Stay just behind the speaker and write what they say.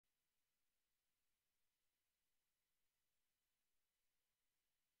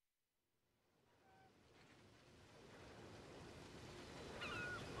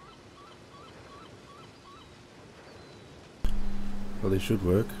Well, this should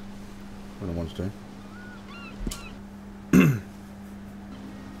work when it wants to.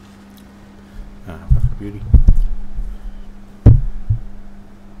 Ah, fucking beauty.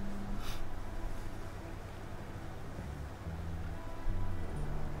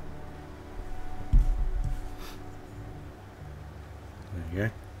 There you go.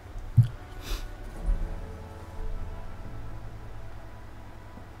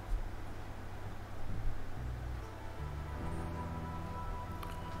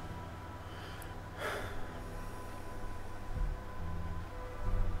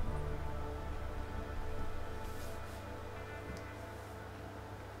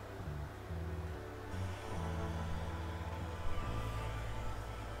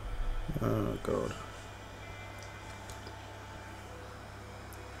 Oh god.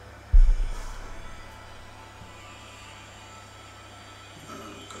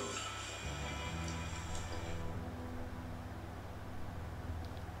 Oh god.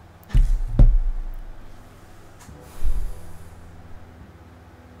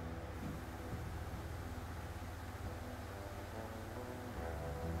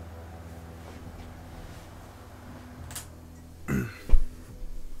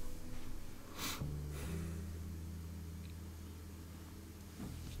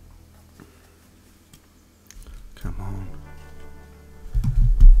 Come on.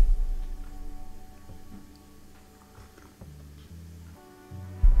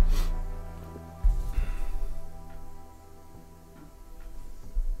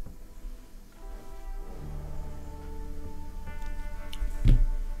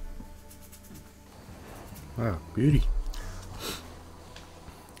 Wow, beauty.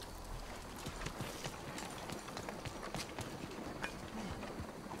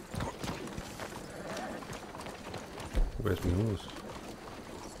 Where's my horse?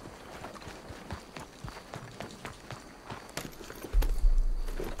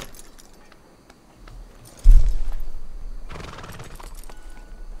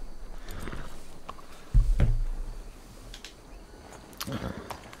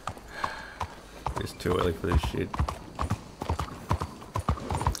 It's too early for this shit.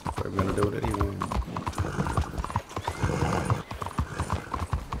 But I'm gonna do it anyway.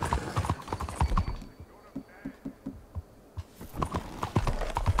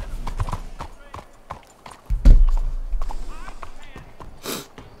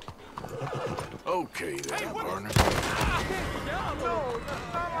 Okay then, partner.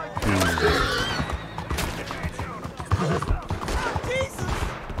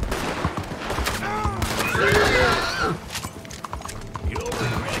 You're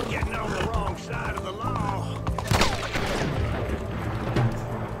getting on the wrong side of the law.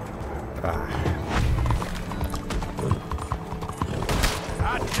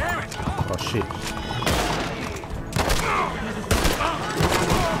 God damn it! Oh shit.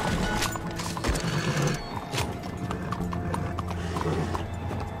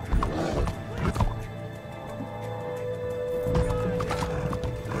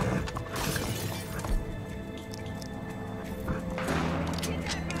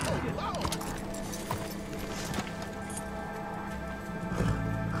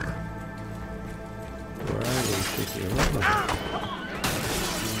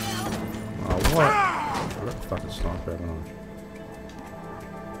 Oh, what? I got the fucking sniper, haven't I?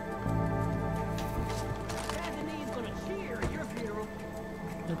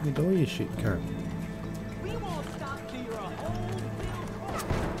 Let me do your shit, cunt. We won't stop till you're a whole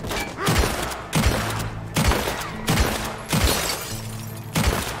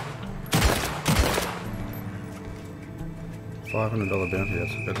 $500 bounty,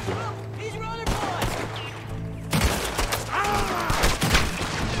 that's good. He's running, boy!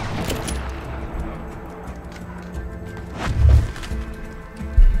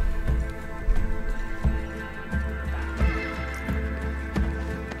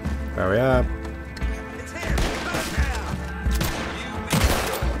 Hurry up. It's here. Back now.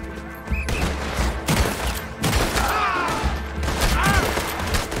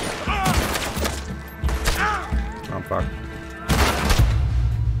 I'm fucked.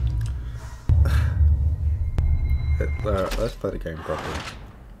 Let's play the game properly.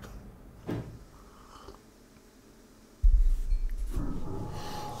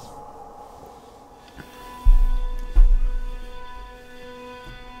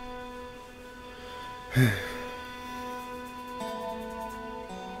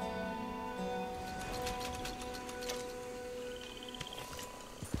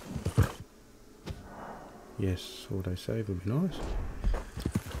 Yes, auto save would be nice.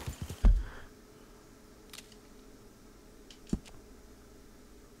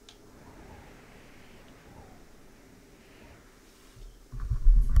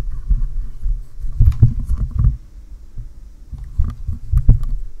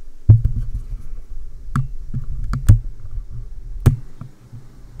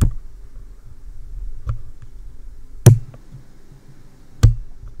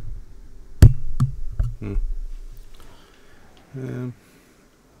 Fucking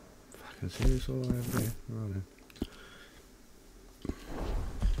serious all over there. Right then.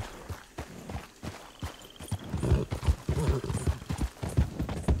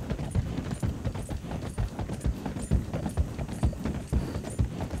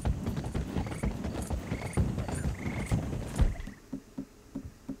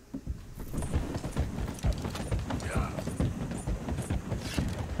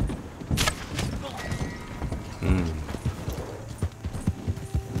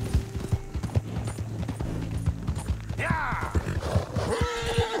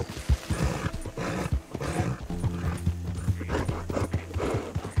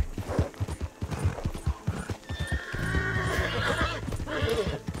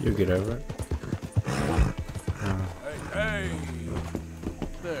 You get over it. Hey,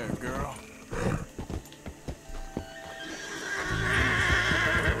 there, girl.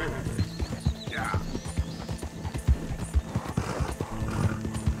 Yeah.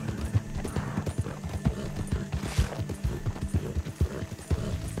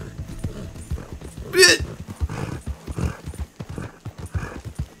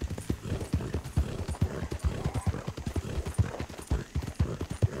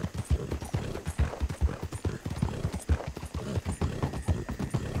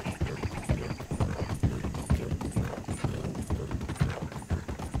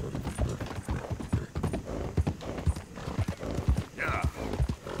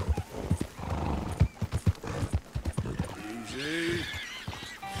 Easy.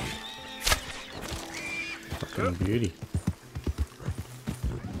 Fucking beauty.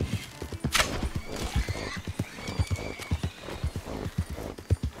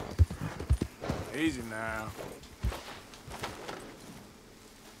 Easy now.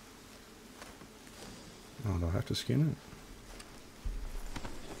 Oh, do I have to skin it?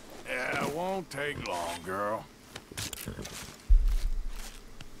 Yeah, it won't take long, girl.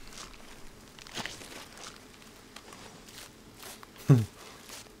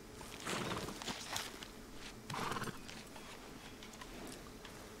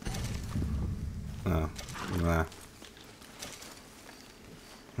 Oh, nah.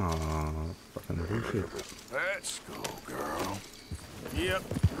 Oh, fucking bullshit. Let's go, girl. Yep.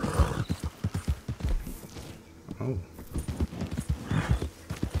 Oh.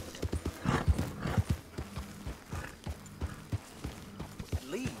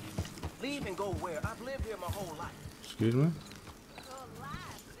 Leave. Leave and go where? I've lived here my whole life. Excuse me?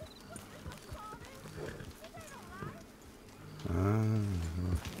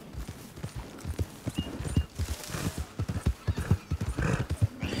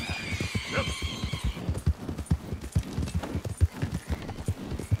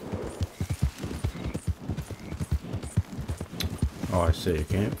 Oh, I see a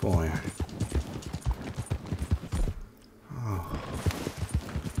campfire. Oh.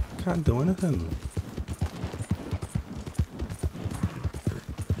 Can't do anything.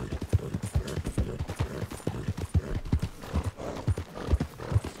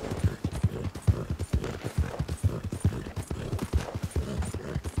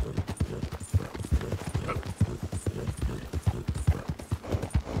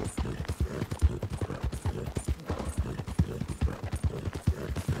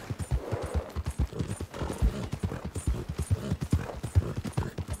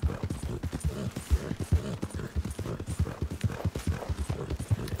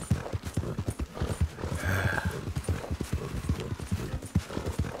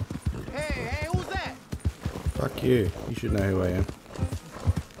 Hey, who's that? Fuck you. You should know who I am.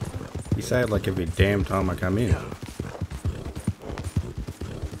 You say it like every damn time I come in.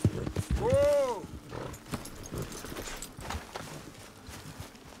 Whoa!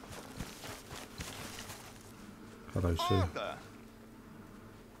 Hello, sir. Arthur!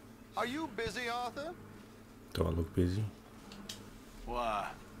 Are you busy, Arthur? Do I look busy? Why?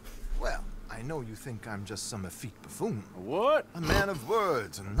 Well, I know you think I'm just some effete buffoon. What? A man of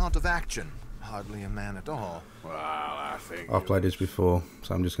words and not of action. Hardly a man at all. Well, I think I've played this before,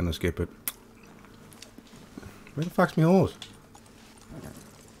 so I'm just gonna skip it. Where the fuck's my horse?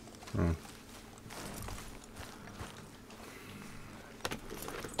 Oh.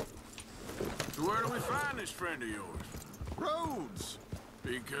 So where do we find this friend of yours? Roads!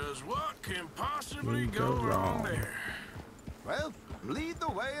 Because what can possibly Can go go wrong wrong. there? Well, lead the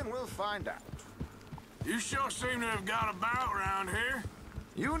way and we'll find out. You sure seem to have got about around here.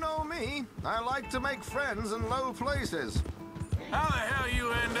 You know me. I like to make friends in low places. How the hell you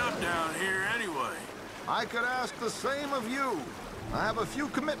end up down here anyway? I could ask the same of you. I have a few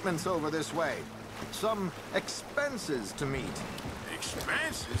commitments over this way. Some expenses to meet.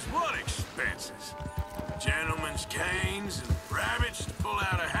 Expenses? What expenses? Gentlemen's canes and rabbits to pull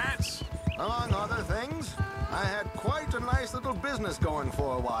out of hats. Among other things, I had quite a nice little business going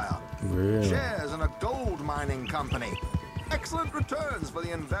for a while. Really? Shares in a gold mining company. Excellent returns for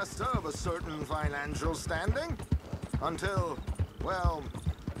the investor of a certain financial standing. Until, well,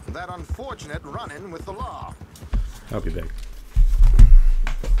 that unfortunate run-in with the law. I'll be back.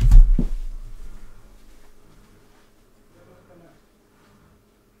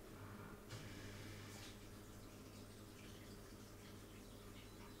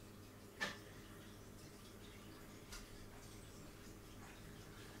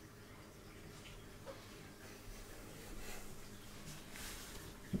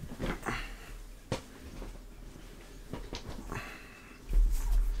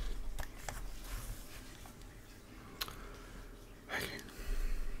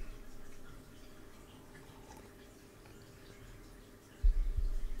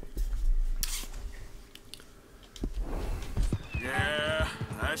 Yeah,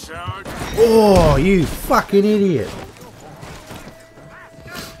 that's how it goes. Oh, you fucking idiot.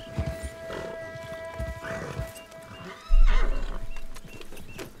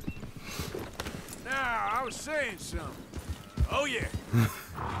 Now, I was saying something. Oh, yeah.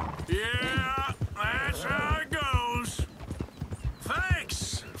 Yeah, that's how it goes.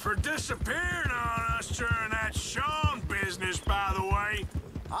 Thanks for disappearing on us during that Sean business, by the way.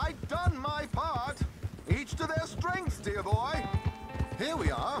 I've done my part. Each to their strengths, dear boy. Here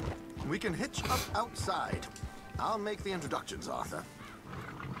we are. We can hitch up outside. I'll make the introductions, Arthur.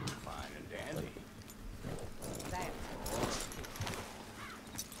 Fine and dandy.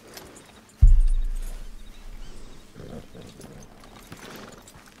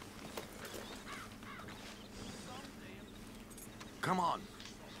 Come on.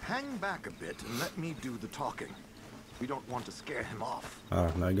 Hang back a bit and let me do the talking. We don't want to scare him off.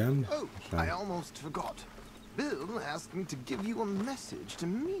 No gun? Oh, I almost forgot. Bill asked me to give you a message to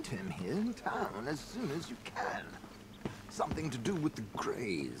meet him here in town as soon as you can. Something to do with the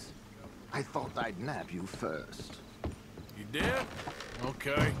Greys. I thought I'd nab you first. You did?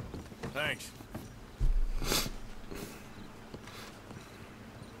 Okay. Thanks.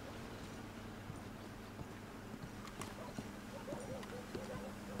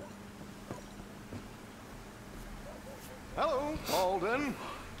 Hello, Alden.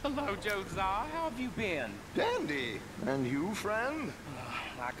 Hello, Josiah. How have you been? Dandy. And you, friend?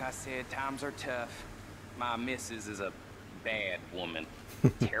 Like I said, times are tough. My missus is a bad woman.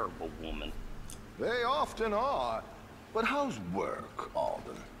 Terrible woman. They often are. But how's work,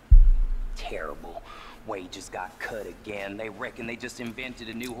 Alden? Terrible. Wages got cut again. They reckon they just invented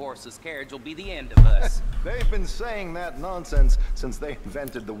a new horseless carriage will be the end of us. They've been saying that nonsense since they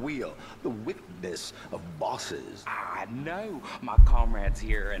invented the wheel. The wickedness of bosses. I know. My comrades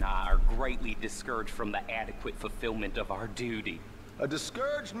here and I are greatly discouraged from the adequate fulfillment of our duty. A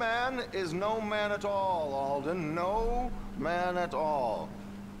discouraged man is no man at all, Alden. No man at all.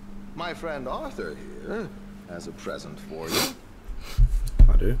 My friend Arthur here has a present for you.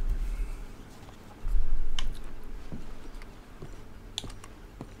 I do.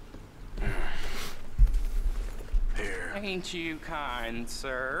 Here. Ain't you kind,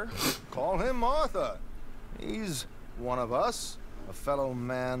 sir? Call him Arthur. He's one of us, a fellow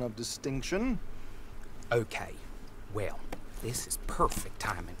man of distinction. Okay. Well, this is perfect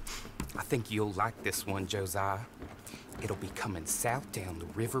timing. I think you'll like this one, Josiah. It'll be coming south down the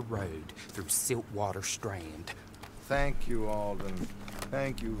river road through Siltwater Strand. Thank you, Alden.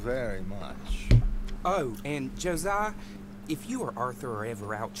 Thank you very much. Oh, and Josiah, if you or Arthur are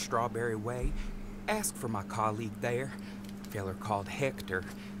ever out Strawberry Way, ask for my colleague there, a feller called Hector.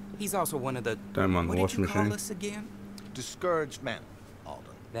 He's also one of the... Don't mind the what did washing you call machine. us again? Discouraged men,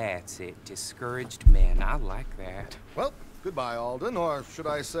 Alden. That's it, discouraged men. I like that. Well, goodbye, Alden, or should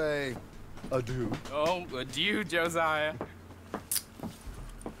I say, adieu. Oh, adieu, Josiah.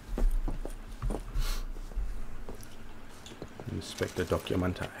 Inspector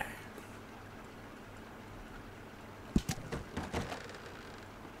Documentai.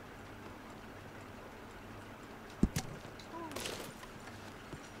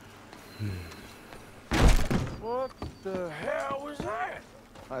 What the hell was that?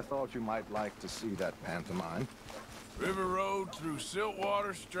 I thought you might like to see that pantomime. River Road through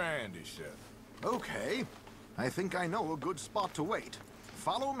Siltwater Strand, he said. Okay. I think I know a good spot to wait.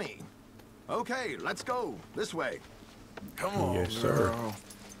 Follow me. Okay, let's go. This way. Come on, Yes, sir. girl.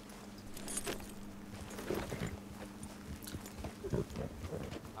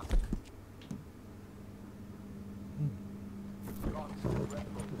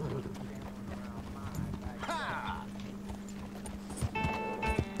 Ha!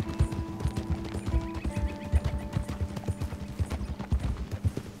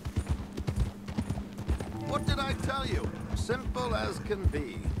 What did I tell you? Simple as can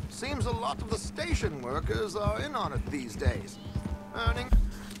be. Seems a lot of the station workers are in on it these days. Earning...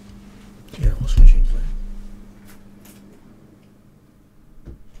 Yeah, what's machine play?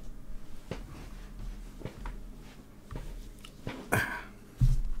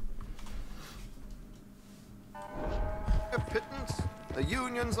 pittance. The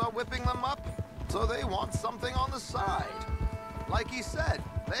unions are whipping them up, so they want something on the side. Like he said,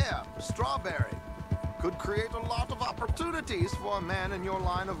 there, strawberry. Could create a lot of opportunities for a man in your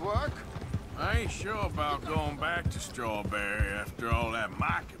line of work. I ain't sure about going back to Strawberry after all that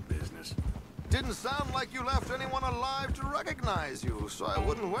Micah business. Didn't sound like you left anyone alive to recognize you, so I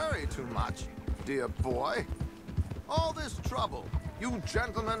wouldn't worry too much, dear boy. All this trouble, you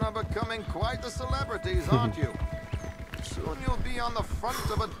gentlemen are becoming quite the celebrities, aren't you? Soon you'll be on the front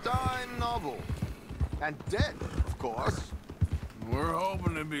of a dime novel. And dead, of course. We're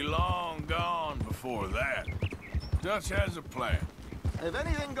hoping to be long gone before that. Dutch has a plan. If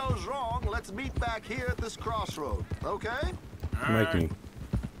anything goes wrong, let's meet back here at this crossroad, okay? Make me.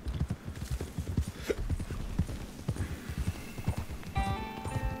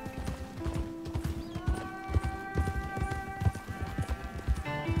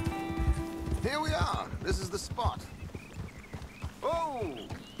 Here we are. This is the spot. Oh!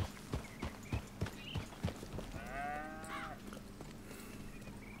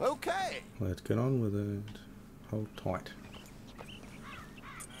 Okay. Let's get on with it. Hold tight.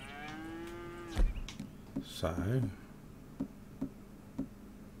 So.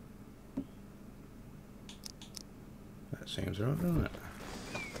 That seems right, doesn't it?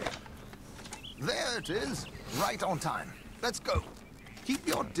 There it is. Right on time. Let's go. Keep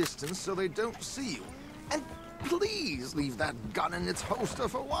your distance so they don't see you. And please leave that gun in its holster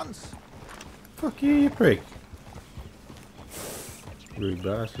for once. Fuck you, you prick. Rude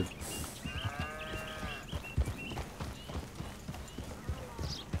bastard.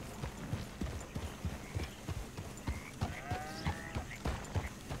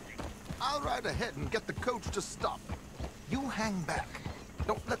 I'll ride ahead and get the coach to stop. You hang back.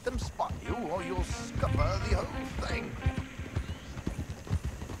 Don't let them spot you or you'll scupper the whole thing.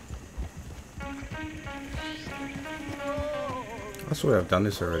 I swear I've done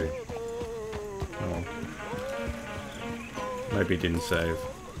this already. Oh. Maybe it didn't save.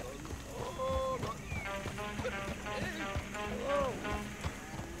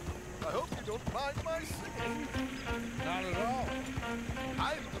 I hope you don't mind my singing. Not at all.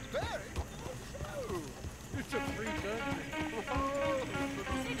 I'm the berry. Oh, it's a free country.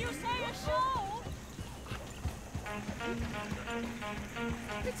 Did you say a show?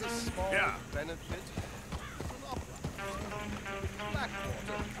 It's a small benefit. It's an opera.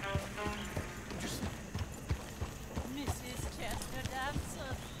 Blackwater. Just Mrs. Chester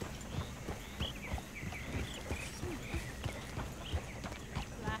Dancer.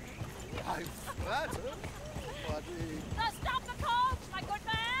 I'm flattered, buddy. Stop the coach, my good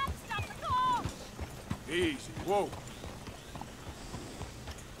man! Stop the coach! Easy. Whoa.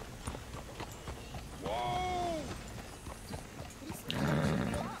 Whoa!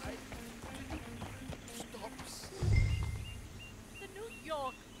 Stop. The New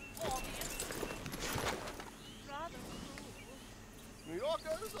York audience. Rather cool. New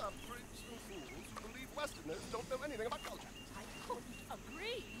Yorkers are pricks and fools who believe Westerners don't know anything about culture. I couldn't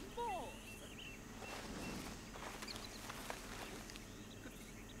agree more.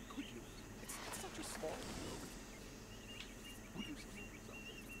 Could you? It's such a small world. Would you say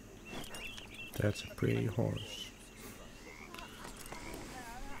something? That's a pretty horse.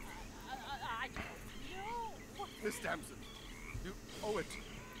 I don't know. Miss Damson, you owe it to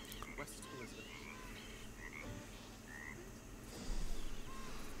West Elizabeth.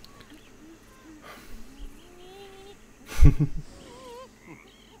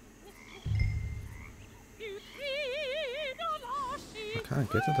 I can't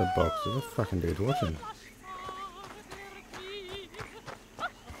get to the box. There's a fucking dude watching.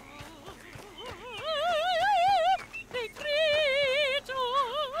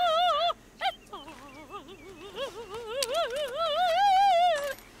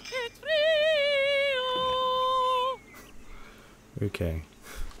 Okay.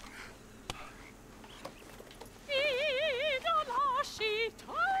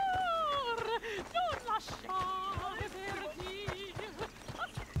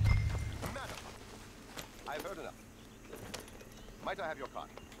 I've heard enough. Might I have your card?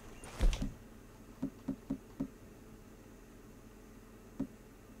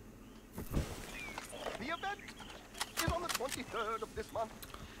 The event is on the 23rd of this month.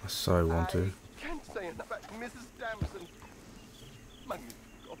 I so want to. I can't say enough about Mrs. Damson.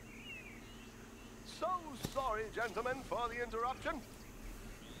 Magnifico. So sorry, gentlemen, for the interruption.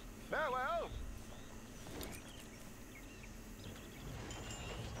 Farewell.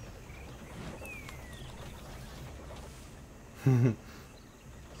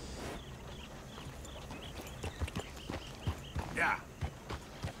 Yeah.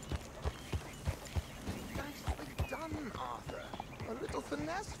 Nicely done, Arthur. A little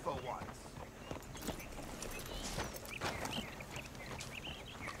finesse for once.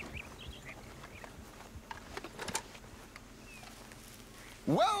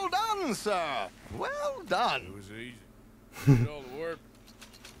 Well done, sir. Well done. It was easy. Did all the work.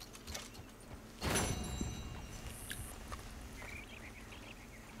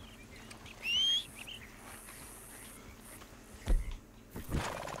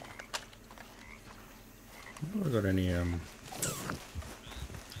 Have I got any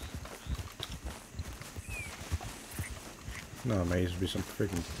no, it may just be some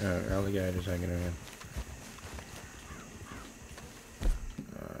freaking alligators hanging around.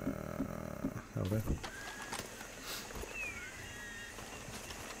 Hello.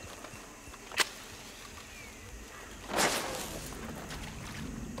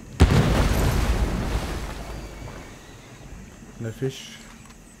 No fish.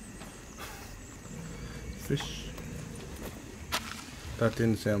 Fish. That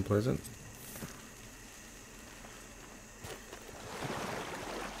didn't sound pleasant.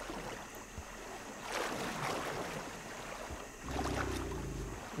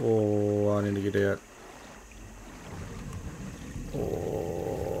 Oh, I need to get out.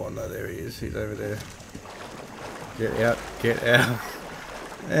 Oh, no, there he is. He's over there. Get out. Get out.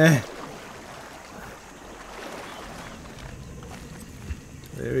 Eh.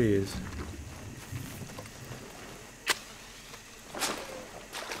 There he is.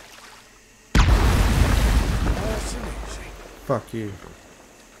 Fuck you.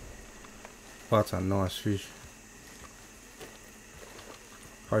 That's a nice fish.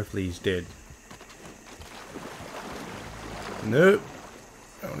 Hopefully he's dead. Nope.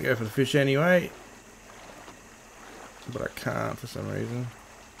 I want to go for the fish anyway. But I can't for some reason.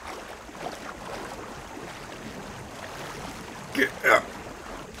 Get out.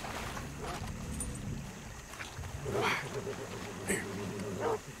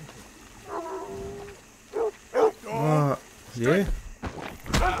 Oh, yeah.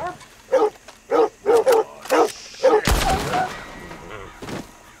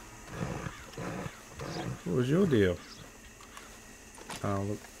 What was your deal? Oh,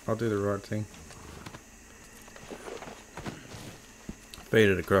 look, I'll do the right thing. Feed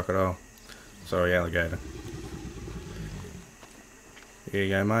it a crocodile. Sorry, alligator. Here you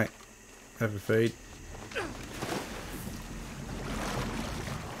go, mate. Have a feed.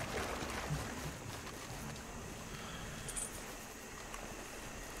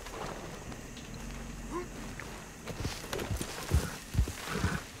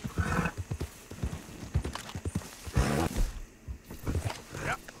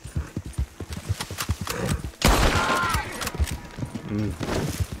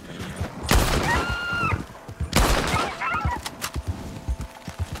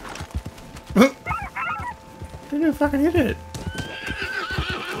 Didn't even fucking hit it.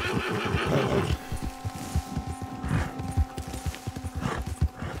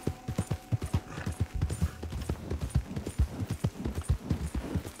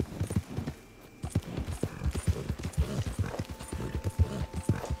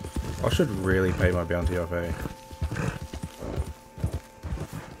 I should really pay my bounty off, eh?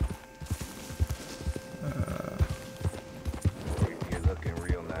 You're looking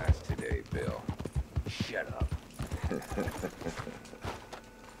real nice today, Bill. Shut up.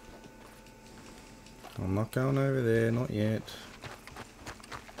 I'm not going over there, not yet.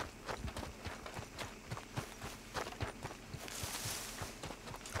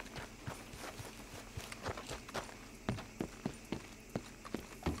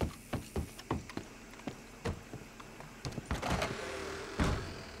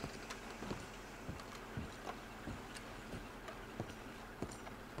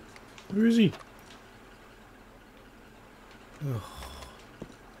 Where is he? Ugh.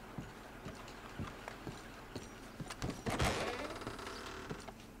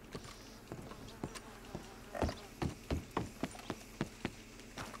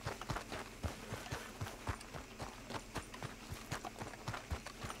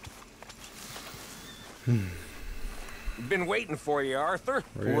 Been waiting for you, Arthur.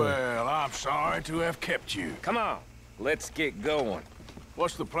 Really? Well, I'm sorry to have kept you. Come on, let's get going.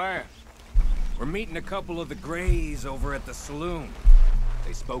 What's the plan? We're meeting a couple of the Greys over at the saloon.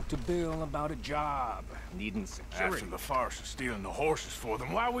 They spoke to Bill about a job, needing security. After the farce of stealing the horses for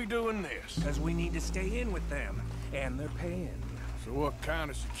them, why are we doing this? Because we need to stay in with them, and they're paying. So what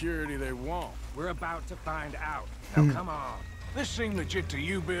kind of security they want? We're about to find out. Now come on. This seem legit to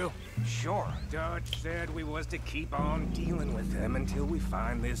you, Bill? Sure. Dutch said we was to keep on dealing with them until we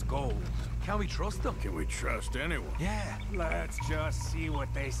find this gold. Can we trust them? Can we trust anyone? Yeah. Let's just see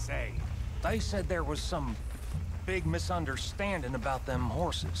what they say. They said there was some big misunderstanding about them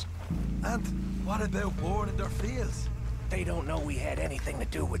horses. And what about boarding their fields? They don't know we had anything to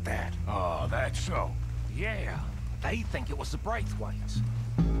do with that. Oh, that's so. Yeah, they think it was the Braithwaites.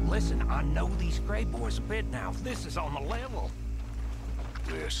 Listen, I know these Grey boys a bit now. This is on the level.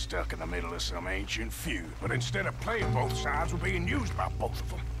 We're stuck in the middle of some ancient feud, but instead of playing both sides, we're being used by both of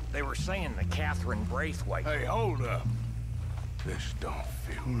them. They were saying that Catherine Braithwaite... Hey, hold up. This don't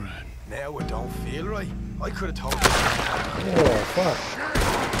feel right. Now it don't feel right. I could have told you. Oh, fuck.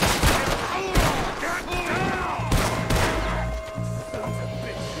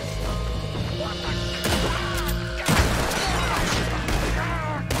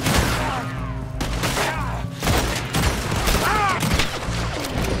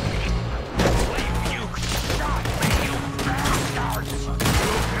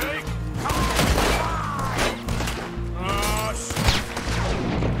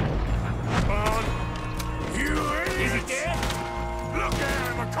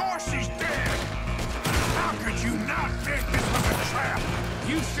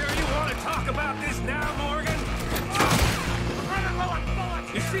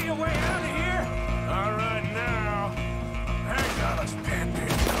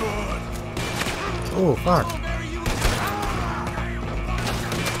 Oh, fuck.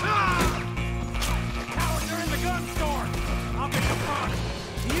 Cowards are in the gun store. I'll get the front.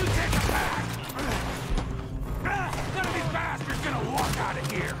 You take it back. None of these bastards gonna walk out of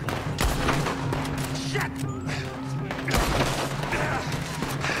here. Shit!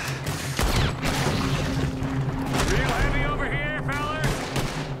 Real heavy over here, fellas.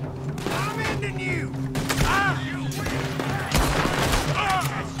 I'm ending you.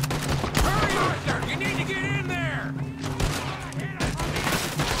 Hurry, Arthur! You need to get in there!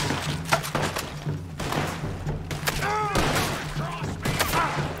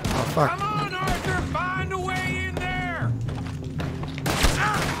 Oh, fuck. Come on, Arthur! Find a way in there!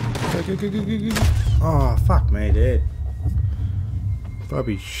 Oh, fuck me, dude.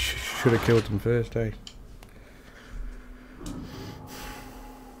 Probably should have killed them first, eh?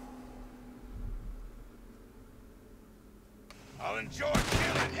 I'll enjoy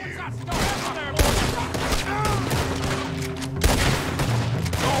killing you.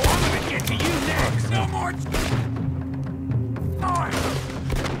 Oh, I'm gonna get to you next! No more...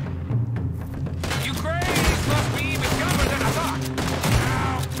 You crazy must be even dumber than I thought!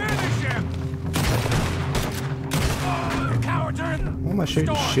 Now, finish him! Oh, the cowards are in the Why am I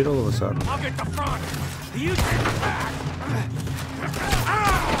shooting store. shit all of a sudden? I'll get the front! You take the back!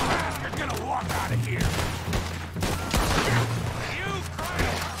 You're gonna walk out of here! You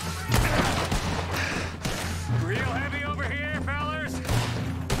crazy! Real heavy over here, fellas!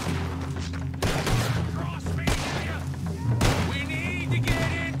 Cross me, will ya? We need to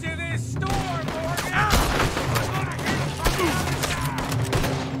get into this store, Morgan! I'm gonna hit from the other side!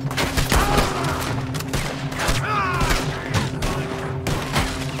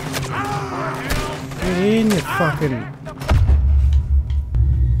 Get in, you fucking...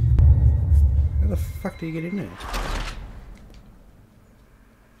 How the fuck do you get in there?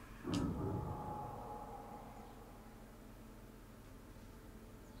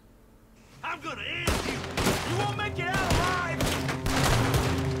 I'm gonna end you! You won't make it out alive!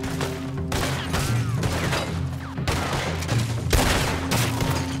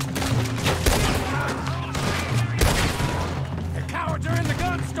 The cowards are in the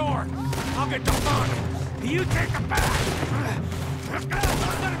gun store! I'll get the front! You take the back!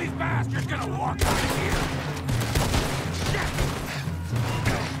 None of these bastards gonna walk out of here!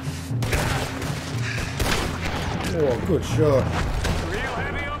 Oh, good shot. Real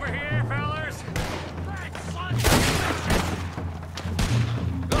heavy over here, fellas!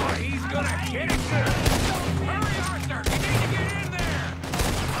 Oh, he's gonna get it good! Hurry, Arthur! You need to get in there!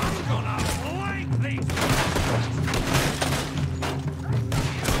 I'm gonna blank these...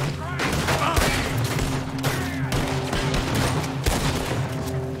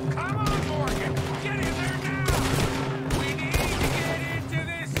 Come on, Morgan! Get in there now! We need to get into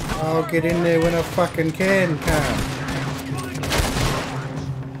this... I'll get in there when I fucking can,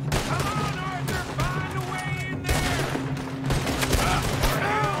 Come on, Arthur! Find a way in there! For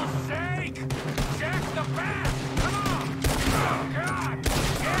hell's sake! Check the back! Come on! Oh, God!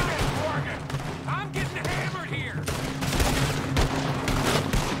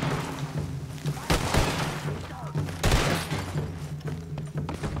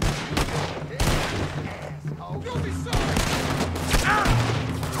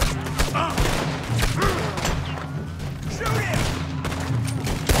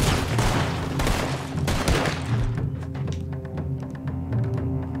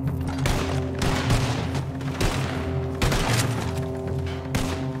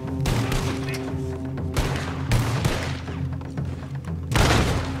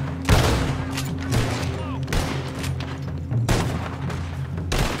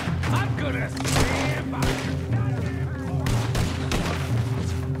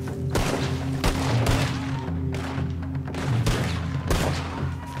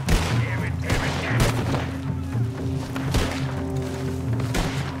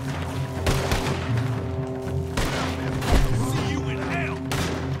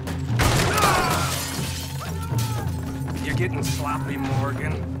 getting sloppy,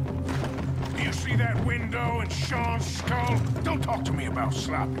 Morgan. Do you see that window and Sean's skull? Don't talk to me about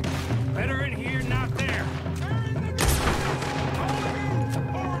sloppy. Better in here, not there.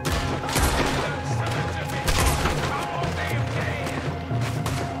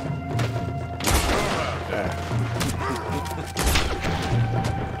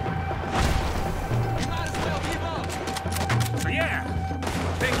 So yeah,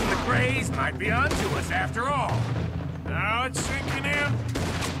 thinking the Greys might be onto us after all. Now it's sinking in.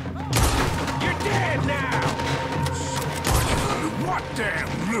 You're dead now! What damn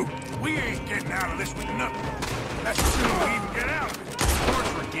loot? We ain't getting out of this with nothing. That's as soon as we even get out of it. Of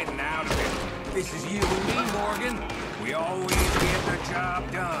course we're getting out of it. This is you and me, Morgan. We always get the job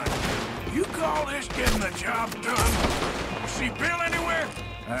done. You call this getting the job done? You see Bill anywhere?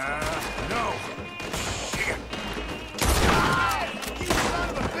 No. Shit. You son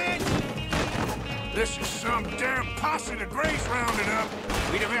of a bitch! This is some damn posse the Greys rounded up.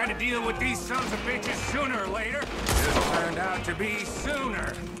 We'd have had to deal with these sons of bitches sooner or later. This turned out to be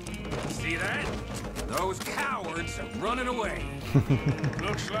sooner. See that? Those cowards running away.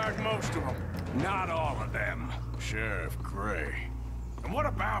 Looks like most of them. Not all of them. Sheriff Gray. And what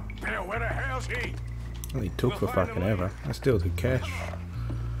about Bill? Where the hell's he? Well, he took for fucking ever. I still did cash.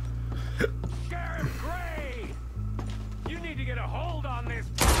 Sheriff Gray! You need to get a hold on this.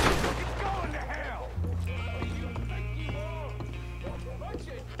 It's going to hell! Bunch of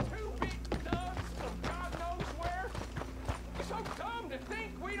two big thugs from God knows where. You're so dumb to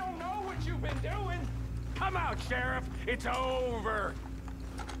think we don't know what you've been doing. Come out, Sheriff. It's over.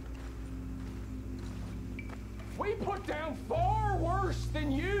 We put down far worse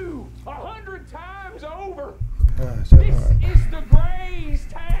than you. 100 times over. This is the Greys'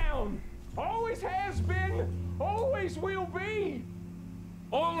 town. Always has been, always will be.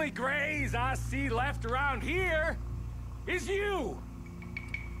 Only Greys I see left around here is you.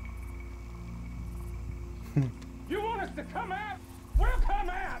 You want us to come out? We'll come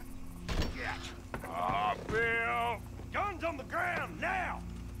out. Oh, Bill. Guns on the ground now.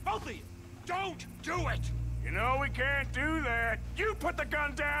 Both of you. Don't do it. You know we can't do that. You put the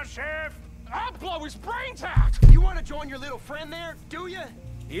gun down, Sheriff. I'll blow his brains out. You want to join your little friend there, do you?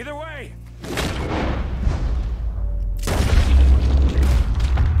 Either way.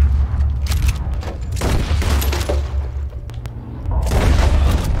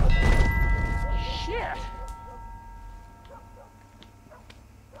 Shit.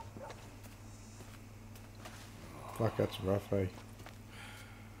 Fuck, that's rough, eh?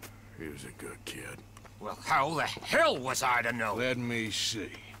 He was a good kid. Well, how the hell was I to know? Let me see.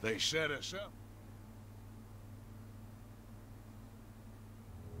 They set us up.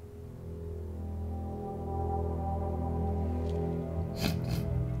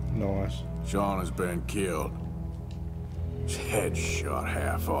 Nice. Sean has been killed. His head shot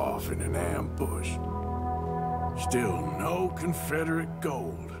half off in an ambush. Still no Confederate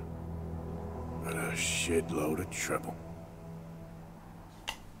gold, but a shitload of trouble.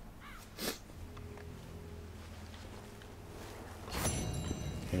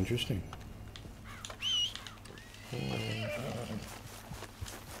 Interesting.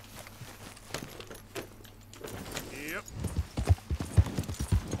 Yep.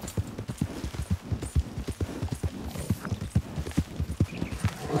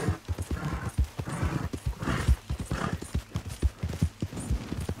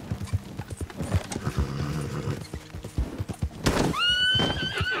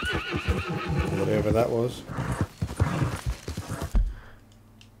 Whatever that was.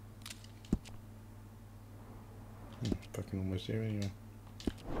 Fucking almost there anyway.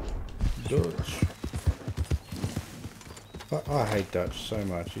 Dutch. I hate Dutch so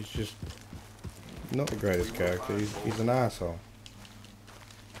much. He's just not the greatest character. He's an asshole.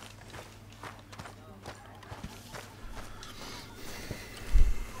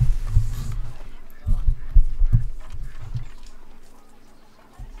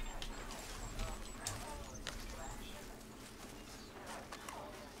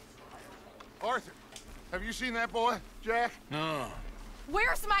 Arthur, have you seen that boy, Jack? No.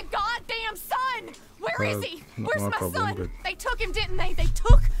 Where's my goddamn son? Where is he? Not Where's my my problem, son? but- They took him, didn't they? They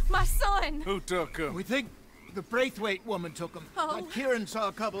took my son. Who took him? We think the Braithwaite woman took him. Oh. But Kieran saw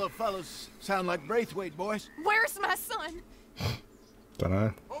a couple of fellows sound like Braithwaite boys. Where's my son? Don't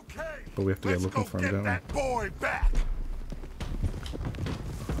know. Okay. But we have to go looking for him, don't we? That boy back.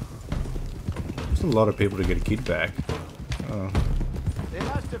 There's a lot of people to get a kid back. Oh. They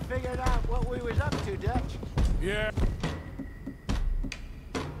must have figured out what we was up to, Dutch. Yeah.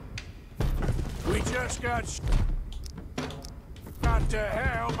 We just got to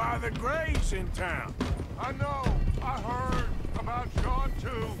hell by the Greys in town. I know. I heard about Sean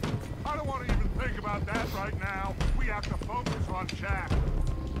too. I don't want to even think about that right now. We have to focus on Jack.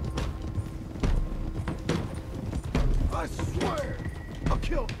 I swear, I'll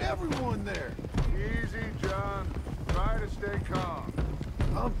kill everyone there. Easy, John. Try to stay calm.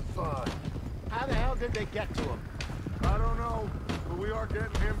 I'm fine. How the hell did they get to him? I don't know, but we are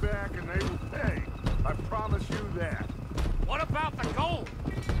getting him back and they will pay. I promise you that. What about the gold?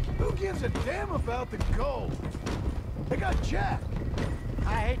 Who gives a damn about the gold? They got Jack.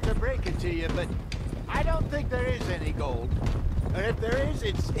 I hate to break it to you, but I don't think there is any gold. Or if there is,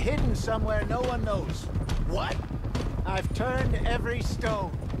 it's hidden somewhere no one knows. What? I've turned every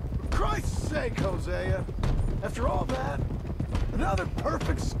stone. For Christ's sake, Hosea. After all that, another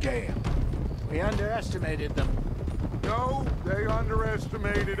perfect scam. We underestimated them. No, they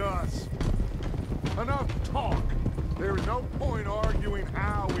underestimated us. Enough talk. There is no point arguing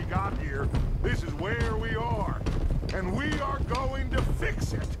how we got here. This is where we are. And we are going to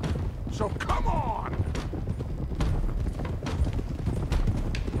fix it. So come on!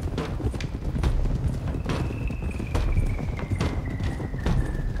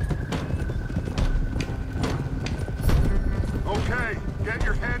 Okay, get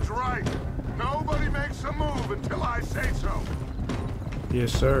your heads right. Nobody makes a move until I say so.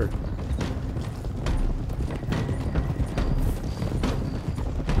 Yes, sir.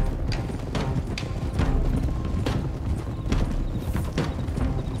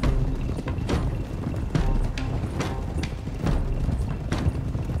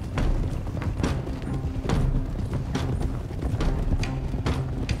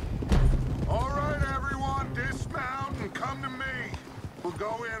 All right, everyone, dismount and come to me. We'll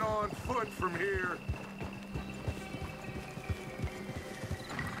go in on foot from here.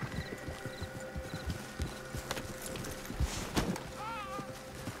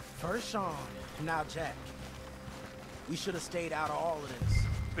 First Sean, now Jack. We should have stayed out of all of this.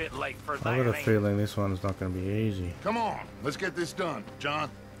 Bit late for that. I got a ain't it? feeling this one's not going to be easy. Come on, let's get this done. John,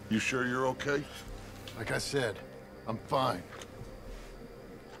 you sure you're okay? Like I said, I'm fine.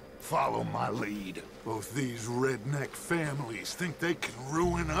 Follow my lead. Both these redneck families think they can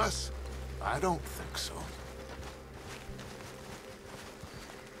ruin us? I don't think so.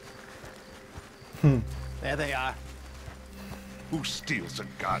 There they are. Who steals a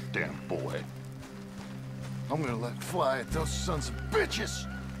goddamn boy? I'm gonna let fly at those sons of bitches.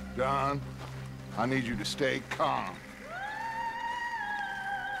 John, I need you to stay calm.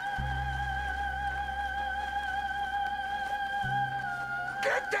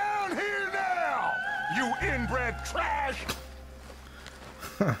 Get down here now, you inbred trash!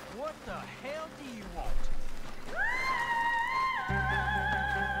 What the hell do you want?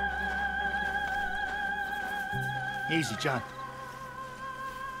 Easy, John.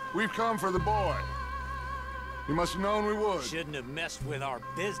 We've come for the boy. You must have known we would. Shouldn't have messed with our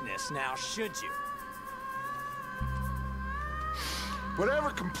business now, should you? Whatever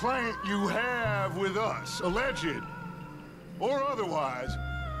complaint you have with us, alleged or otherwise,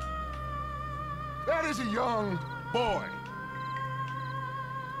 that is a young boy.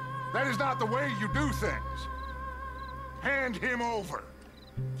 That is not the way you do things. Hand him over.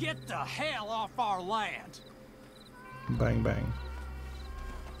 Get the hell off our land! Bang, bang.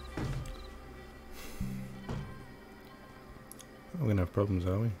 We're going to have problems,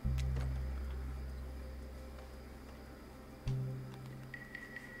 are we?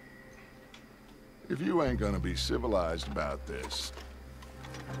 If you ain't gonna be civilized about this.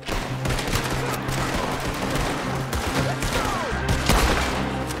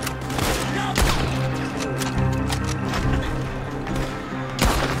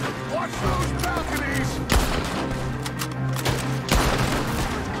 Watch those balconies!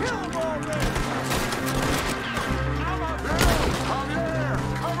 Kill them already! Javier,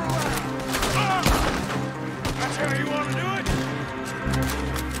 cover left! That's how you want to do it?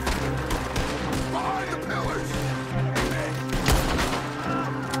 Behind the pillars!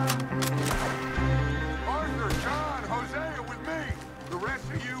 Arthur, John, Hosea with me. The rest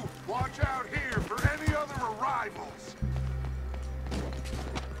of you, watch out here for any other arrivals.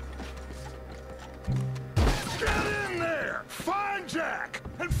 Get in there! Find Jack!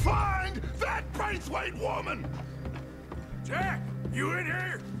 And find that Braithwaite woman! Jack, you in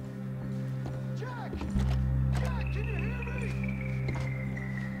here? Jack! Jack, can you hear me?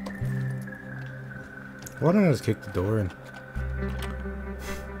 Why don't I just kick the door in?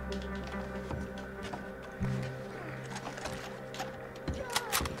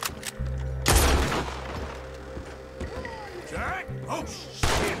 Jack? Oh,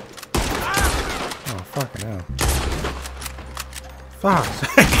 shit! Oh, fucking hell. Fuck's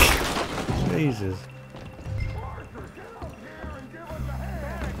sake. Jesus. Arthur,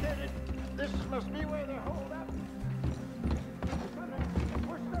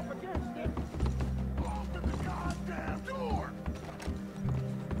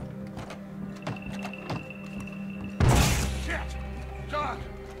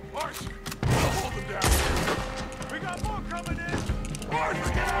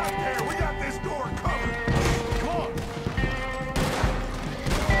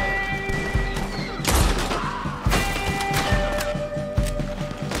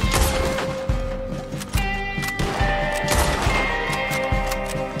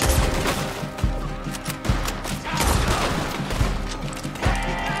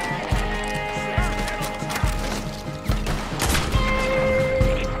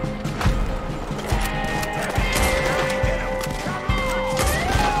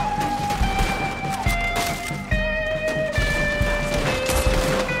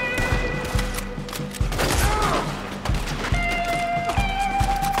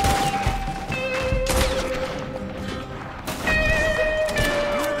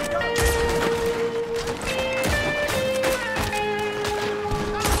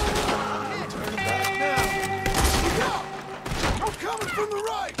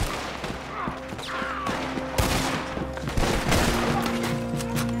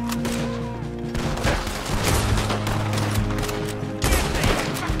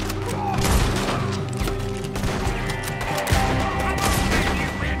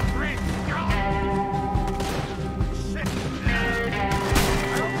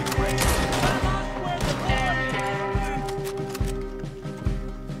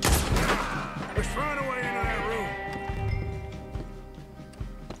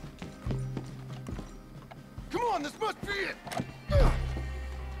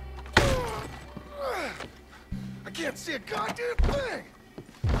 goddamn thing!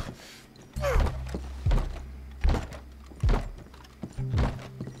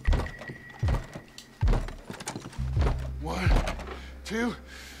 One, two,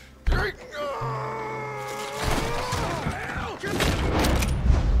 three.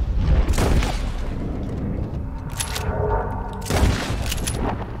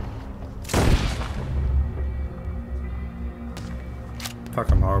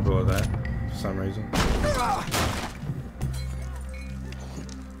 Fuck, I'm horrible at that for some reason.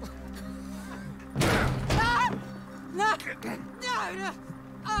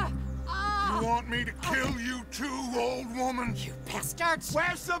 You want me to kill you too, old woman? You bastards!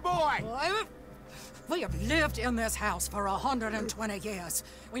 Where's the boy? We have lived in this house for 120 years.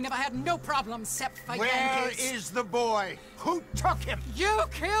 We never had no problems except for Where Yankees. is the boy? Who took him? You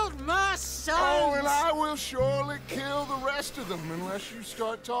killed my son! Oh, and I will surely kill the rest of them unless you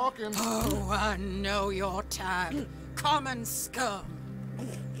start talking. Oh, I know your type. Common scum.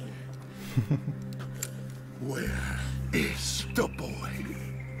 Where is the boy?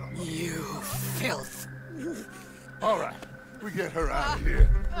 You filth. All right, we get her out of here.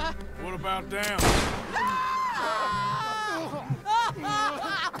 What about down?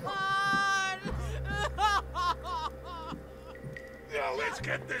 Now let's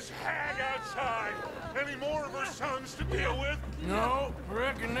get this hag outside. Any more of her sons to deal with? No,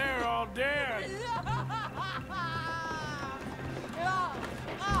 reckon they're all dead.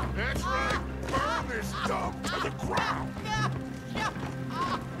 That's right. Burn this dump to the ground.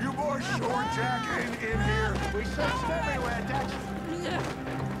 You boys short jacking in here. We searched everywhere, Dutch.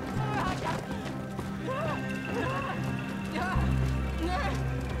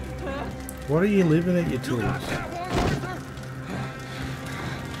 What are you living at your tools?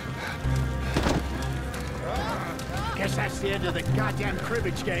 Guess that's the end of the goddamn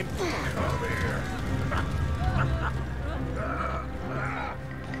cribbage game. Come here.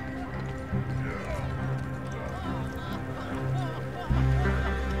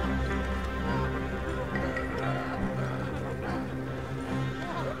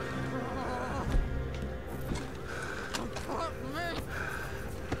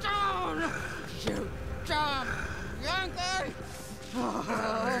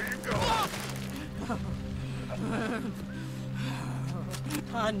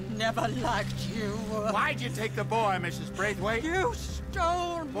 I never liked you. Why'd you take the boy, Mrs. Braithwaite? You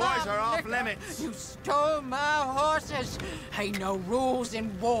stole my Boys are off liquor. limits. You stole my horses. Ain't no rules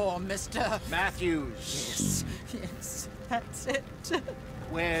in war, mister. Matthews. Yes, that's it.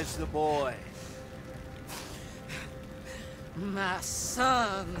 Where's the boy? My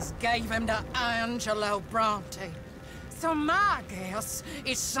sons gave him to Angelo Bronte. So my guess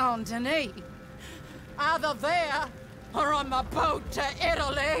is Saint Denis. Either there or on my boat to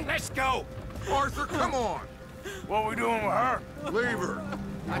Italy. Let's go! Arthur, come on. What we doing with her? Leave her.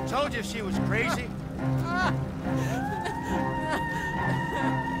 I told you she was crazy.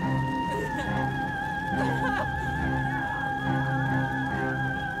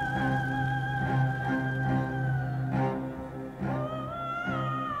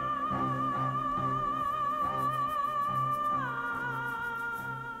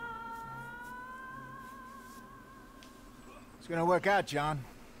 It's gonna work out, John.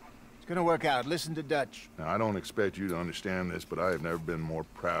 It's gonna work out. Listen to Dutch. Now, I don't expect you to understand this, but I have never been more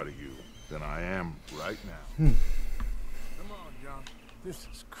proud of you than I am right now. Come on, John. This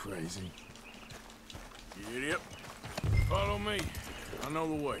is crazy. Giddy up. Follow me. I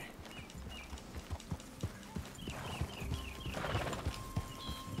know the way.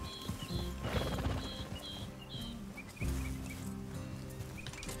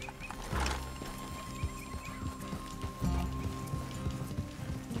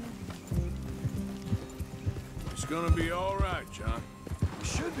 It's gonna be all right, John. We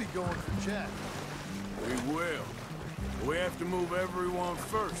should be going for Jack. We will. We have to move everyone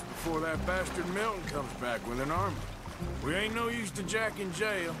first before that bastard Milton comes back with an army. We ain't no use to Jack in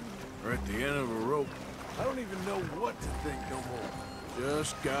jail or at the end of a rope. I don't even know what to think no more.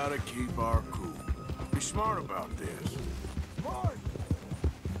 Just gotta keep our cool. Be smart about this. Mark!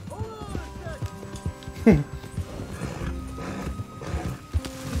 Hold on a second!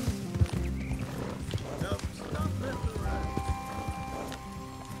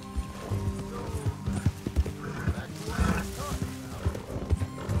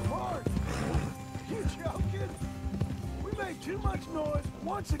 Too much noise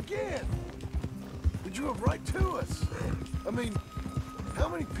once again. You drove right to us. I mean, how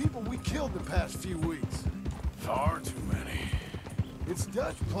many people we killed the past few weeks? Far too many. It's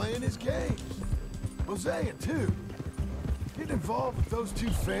Dutch playing his games. Hosea, too. Getting involved with those two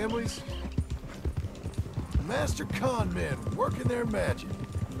families. master con men working their magic.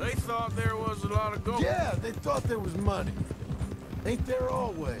 They thought there was a lot of gold. Yeah, they thought there was money. Ain't there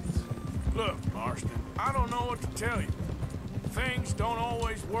always? Look, Marston, I don't know what to tell you. Things don't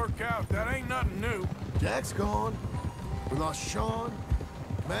always work out. That ain't nothing new. Jack's gone. We lost Sean,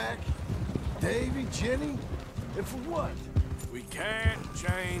 Mac, Davy, Jenny. And for what? We can't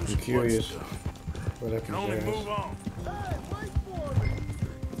change I'm curious. We can only move on. Hey, wait for me!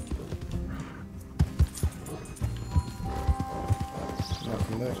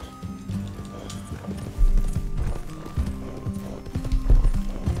 Nothing left.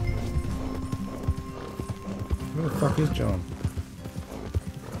 Where the fuck is John?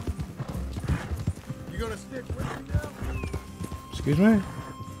 You gonna stick with me now? Excuse me?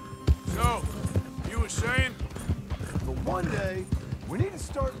 So, you were saying? But one day, we need to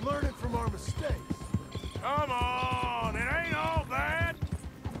start learning from our mistakes. Come on, it ain't all bad.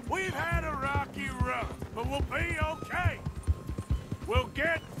 We've had a rocky road, but we'll be okay. We'll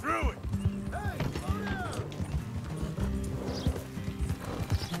get through it. Hey, slow down!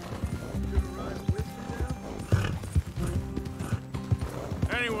 You gonna ride with me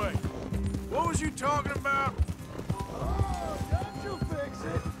now? Anyway, what was you talking about? Oh, don't you fix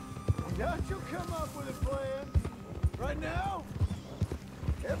it! Don't you come up with a plan! Right now,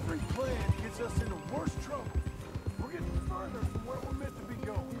 every plan gets us into worse trouble. We're getting further from where we're meant to be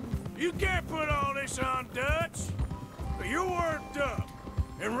going. You can't put all this on Dutch. You're worked up,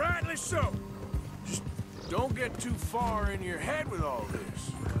 and rightly so. Just don't get too far in your head with all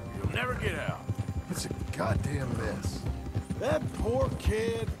this. You'll never get out. It's a goddamn mess. That poor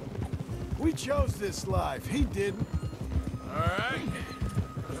kid. We chose this life. He didn't. All right.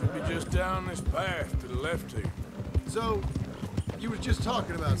 Should be just down this path to the left here. So, you was just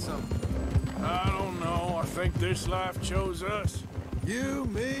talking about something. I don't know. I think this life chose us. You,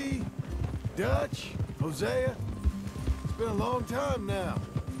 me, Dutch, Hosea. It's been a long time now.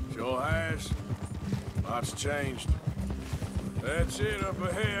 Sure has. Lots changed. That's it up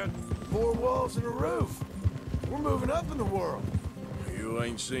ahead. 4 walls and a roof. We're moving up in the world. You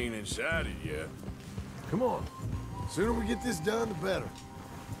ain't seen inside it yet. Come on. The sooner we get this done, the better.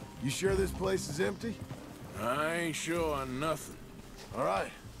 You sure this place is empty? I ain't sure on nothing. All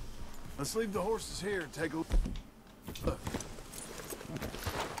right. Let's leave the horses here and take a look.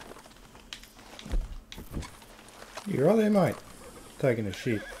 You're all there, mate. Taking a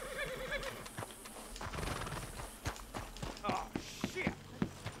shit. Oh, shit!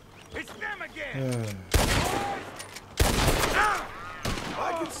 It's them again!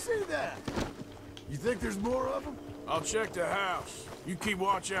 I can see that! You think there's more of them? I'll check the house. You keep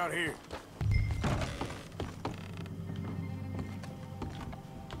watch out here.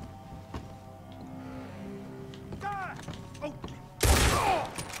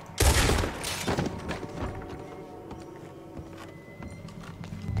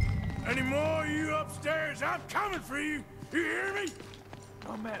 Any more of you upstairs? I'm coming for you. You hear me?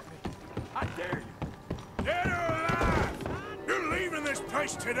 Come at me. I dare you. Dead or alive, you're leaving this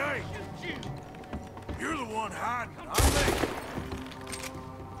place today. You're the one hiding. I'm me.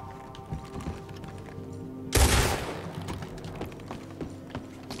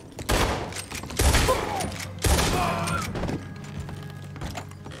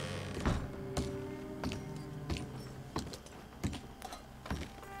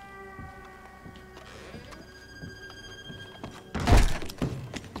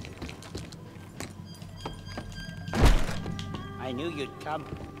 I knew you'd come.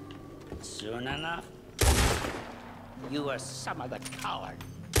 Soon enough. You were some of the coward.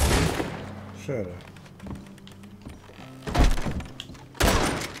 Shut up.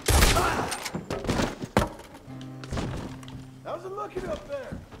 How's it looking up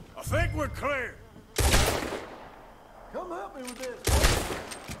there? I think we're clear. Come help me with this.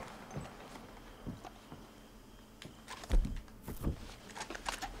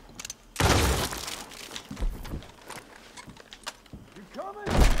 You coming?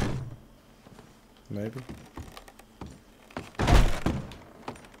 Maybe.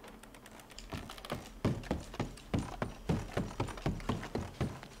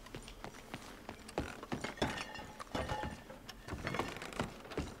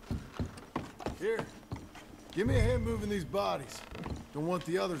 Here, give me a hand moving these bodies. Don't want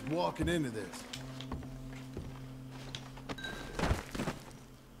the others walking into this.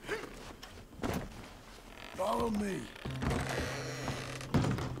 Follow me.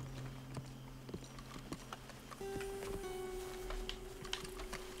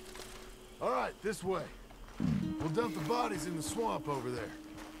 All right, this way. We'll dump the bodies in the swamp over there.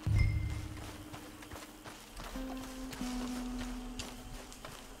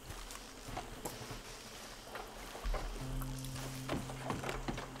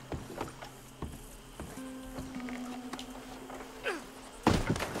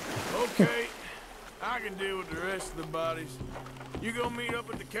 can deal with the rest of the bodies. You go meet up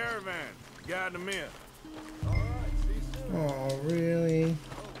at the caravan. Guide them in. Oh, really?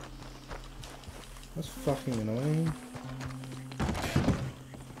 That's fucking annoying.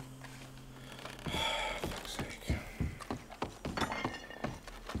 Fuck's sake.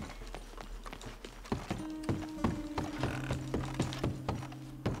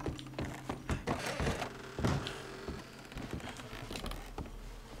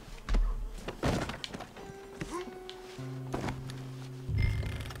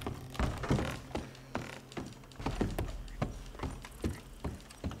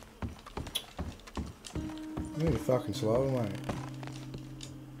 You're fucking slow, mate.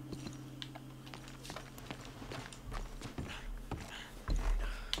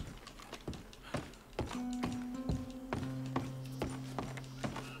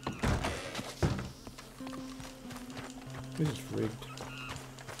 This is rigged.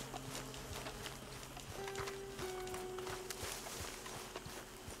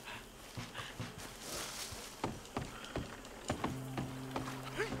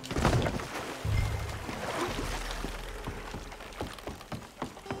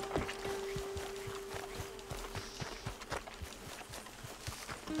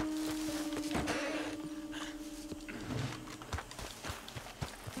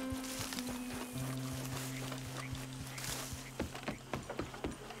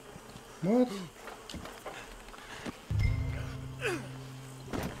 What?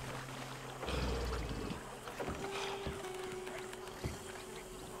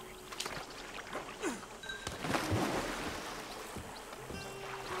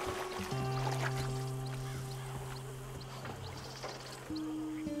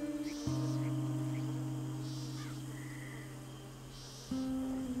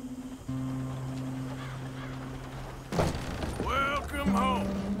 Welcome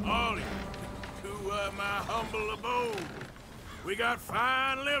home, all of you, to my humble abode. We got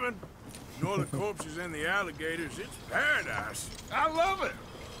fine living. Ignore the corpses and the alligators. It's paradise. I love it.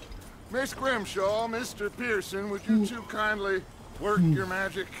 Miss Grimshaw, Mr. Pearson, would you two kindly work your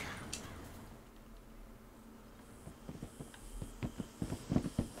magic?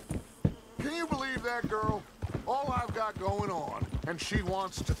 Can you believe that girl? All I've got going on, and she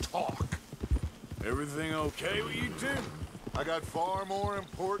wants to talk. Everything okay with you two? I got far more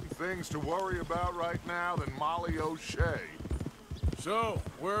important things to worry about right now than Molly O'Shea. So,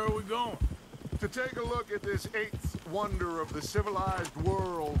 where are we going? To take a look at this eighth wonder of the civilized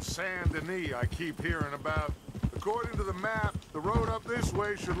world, Saint Denis, I keep hearing about. According to the map, the road up this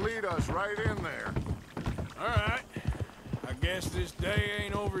way should lead us right in there. All right. I guess this day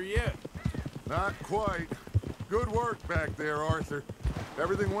ain't over yet. Not quite. Good work back there, Arthur.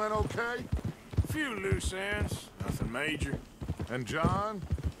 Everything went okay? A few loose ends, nothing major. And John?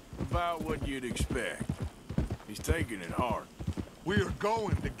 About what you'd expect. He's taking it hard. We are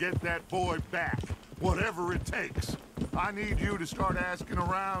going to get that boy back, whatever it takes. I need you to start asking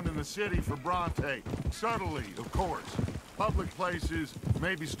around in the city for Bronte. Subtly, of course. Public places,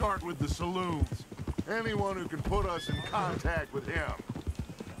 maybe start with the saloons. Anyone who can put us in contact with him.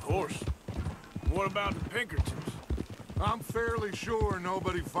 Of course. What about the Pinkertons? I'm fairly sure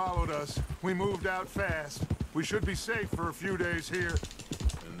nobody followed us. We moved out fast. We should be safe for a few days here.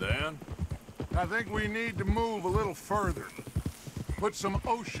 And then? I think we need to move a little further. Put some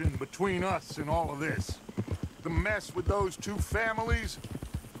ocean between us and all of this. The mess with those two families,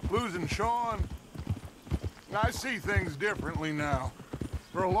 losing Sean. I see things differently now.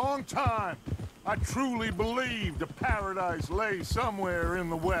 For a long time, I truly believed a paradise lay somewhere in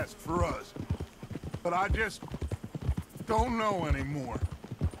the West for us. But I just don't know anymore.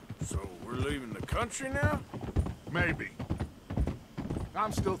 So we're leaving the country now? Maybe.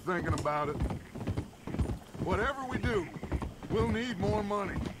 I'm still thinking about it. Whatever we do, we'll need more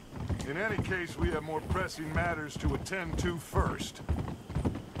money. In any case, we have more pressing matters to attend to first.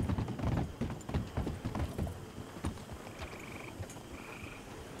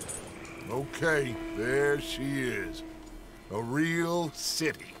 Okay, there she is. A real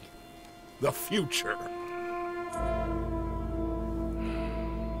city. The future.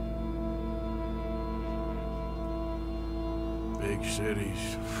 Big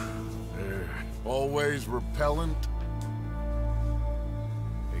cities. They're always repellent.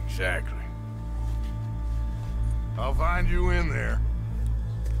 Exactly. I'll find you in there.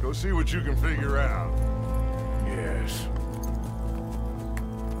 Go see what you can figure out. Yes.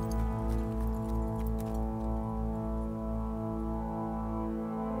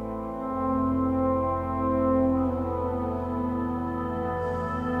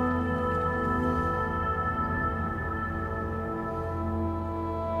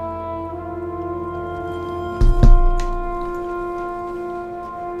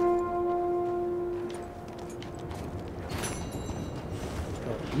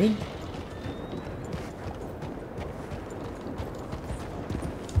 Mint.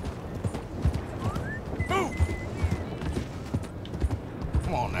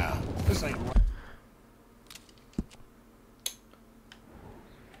 Come on now. This ain't right.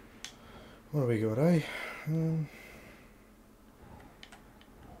 What have we got, eh?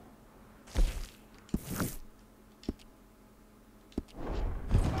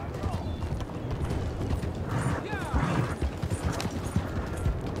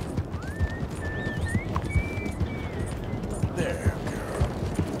 There, girl.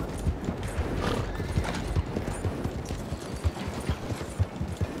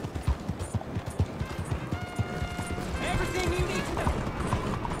 Everything you need to know.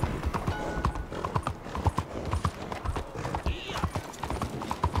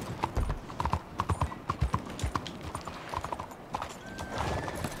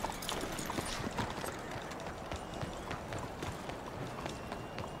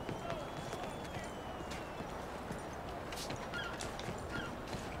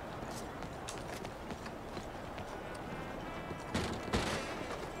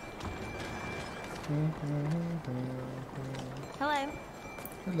 Hello.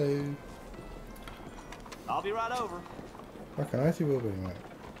 Hello. I'll be right over. Okay, I see will be, mate.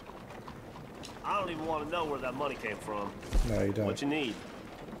 I don't even want to know where that money came from. No, you don't. What you need?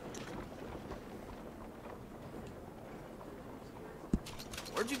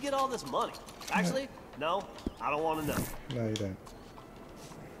 Where'd you get all this money? Actually, no, I don't want to know. No, you don't.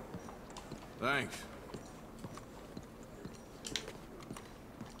 Thanks.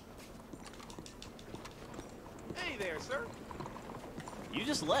 Hey there, sir. You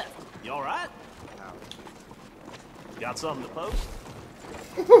just left. You all right? Got something to post?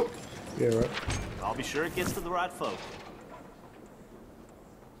 Yeah, right. I'll be sure it gets to the right folk.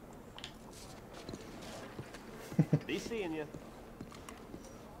 Be seeing you.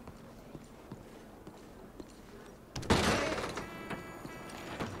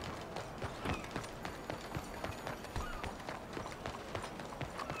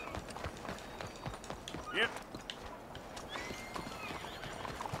 Yep.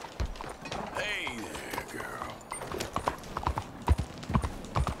 Hey there, girl.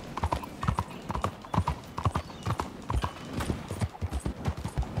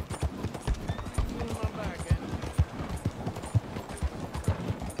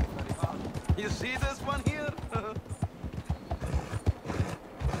 You see this one here?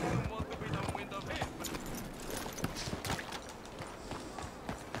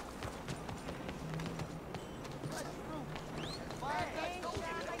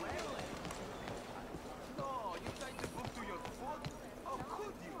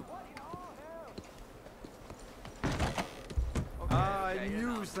 I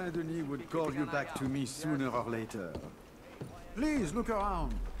knew Saint-Denis would call you back to me sooner or later. Please look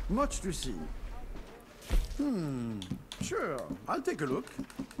around. Much to see. Sure, I'll take a look.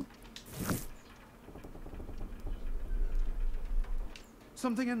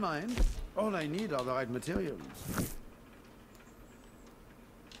 Something in mind? All I need are the right materials.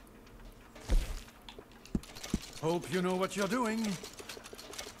 Hope you know what you're doing.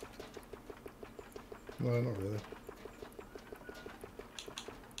 No, not really.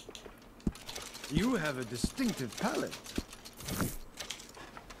 You have a distinctive palette.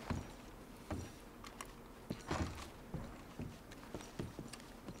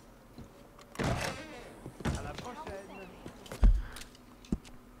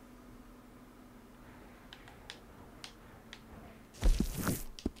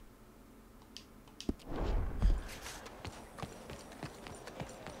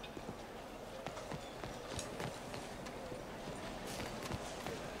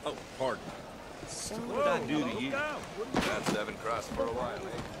 Oh, pardon. What did I do to you? Got 7 cross for a while, eh?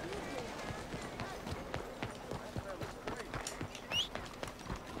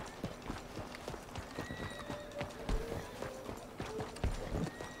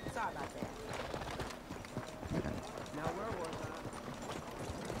 Sorry about that. Now where was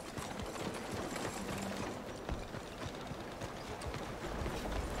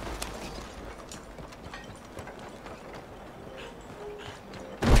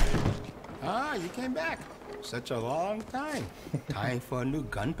Ah, you came back. Such a long time. Time for a new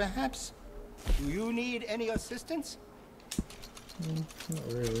gun, perhaps? Do you need any assistance?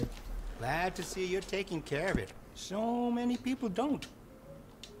 Not really. Glad to see you're taking care of it. So many people don't.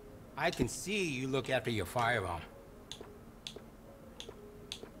 I can see you look after your firearm.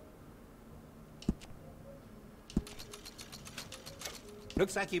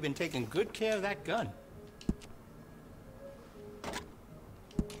 Looks like you've been taking good care of that gun.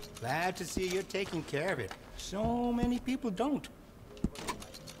 Glad to see you're taking care of it. So many people don't.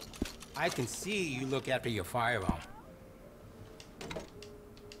 I can see you look after your firearm.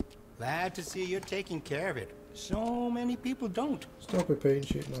 Glad to see you're taking care of it. So many people don't. Stop repeating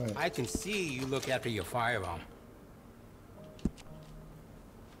shit, mate. I can see you look after your firearm.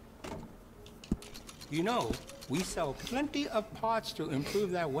 You know, we sell plenty of parts to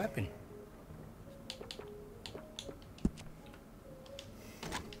improve that weapon.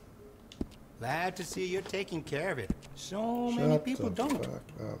 Glad to see you're taking care of it. So many people don't. Fuck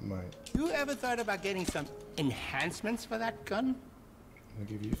up, mate. You ever thought about getting some enhancements for that gun? I'll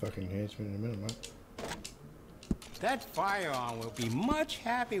give you fucking enhancement in a minute, mate. That firearm will be much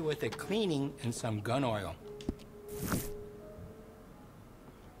happy with a cleaning and some gun oil.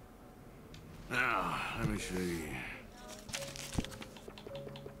 Now, let me see.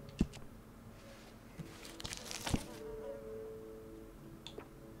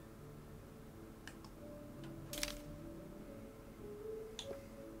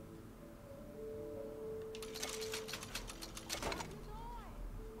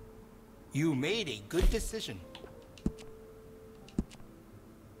 You made a good decision.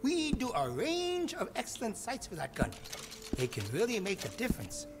 We do a range of excellent sights with that gun. They can really make a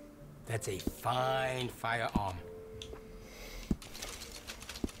difference. That's a fine firearm.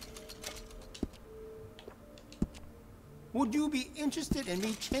 Would you be interested in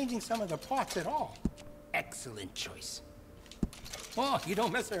me changing some of the parts at all? Excellent choice. Oh, you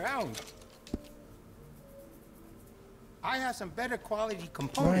don't mess around. I have some better quality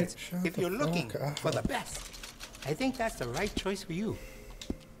components if you're looking for the best. I think that's the right choice for you.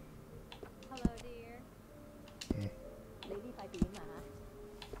 Hello, dear. Lady phải bị mà.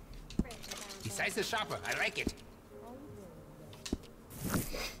 Besides the shopper, I like it.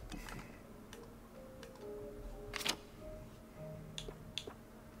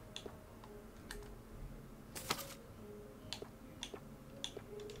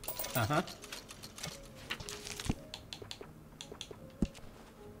 Uh-huh.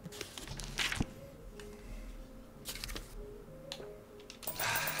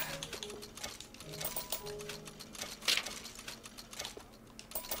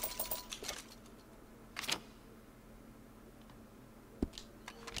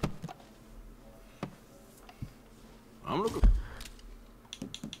 I'm looking.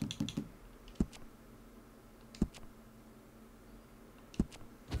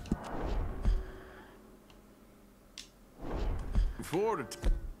 Forward to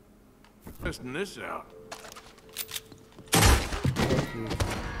testing this out.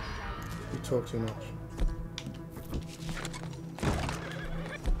 You talk too much.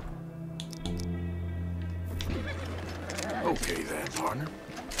 Okay then, partner.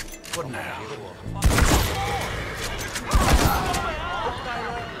 What now?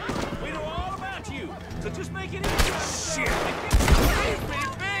 We know all about you, so just make it easy. Shit!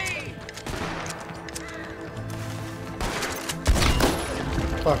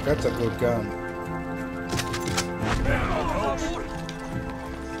 Fuck, that's a good gun.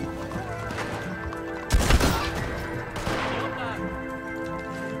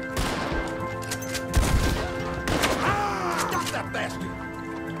 Stop that bastard!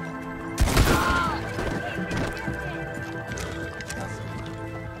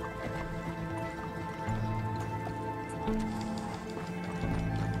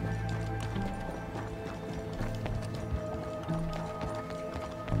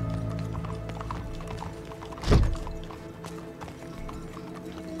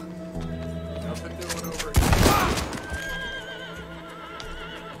 Nothing doing over here.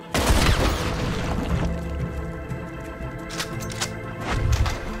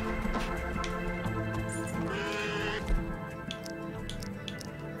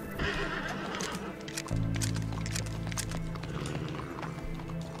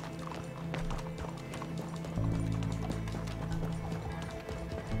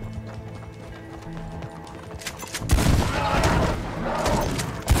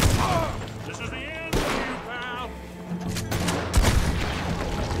 This is the end for you, pal.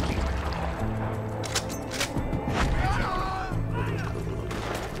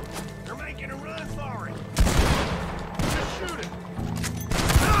 You're making a run for it. Just shoot it.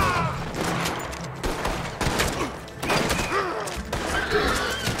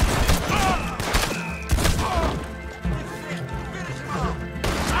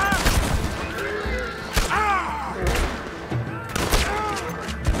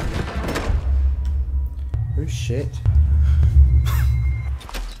 Oh shit.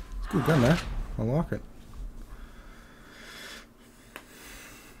 Good gun there. I like it.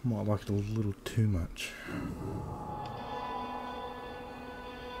 Might like it a little too much.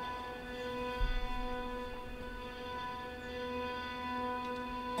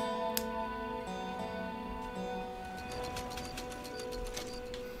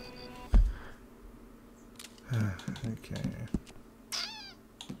 Okay.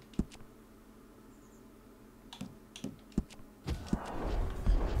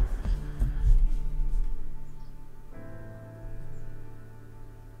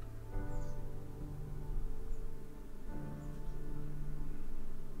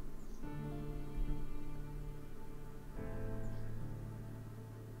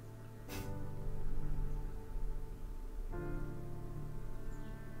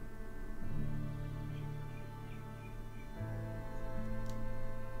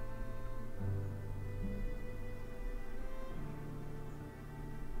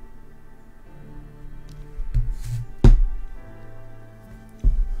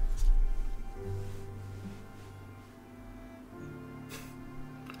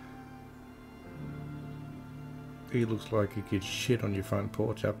 He looks like he could shit on your front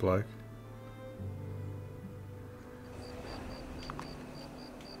porch, that bloke.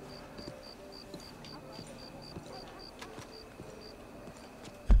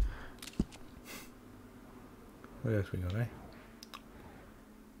 What else we got, eh?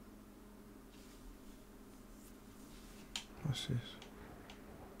 What's this?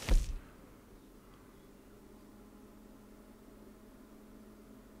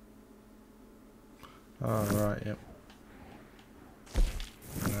 Oh, right, yep.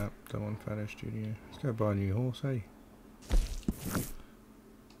 No, don't want Photo Studio. Let's go buy a new horse, eh?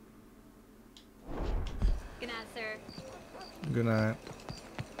 Good night, sir. Good night.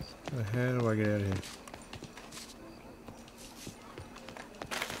 How do I get out of here?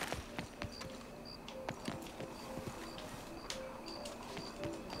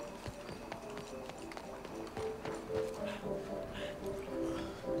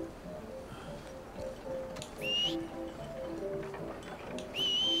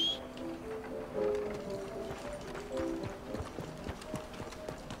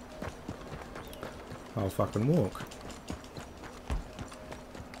 I'll fucking walk.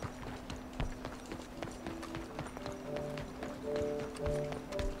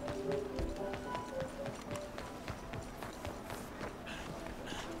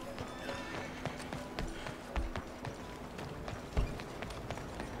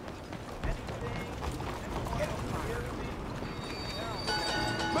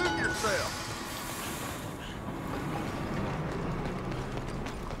 Move yourself!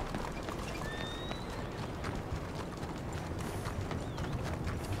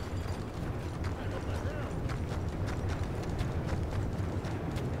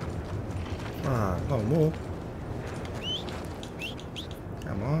 Ah, no more.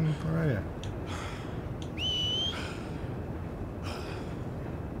 Come on, where are you?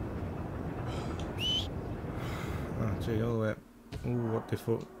 Oh, gee, all that. Ooh, what the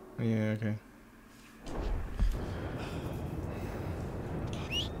fuck? Yeah, okay.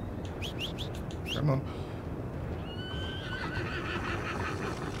 Come on.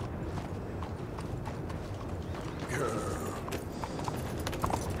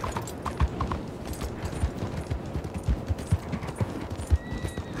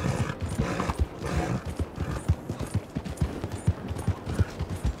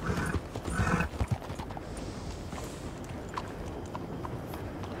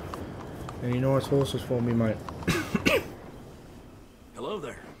 Any nice horses for me, mate? Hello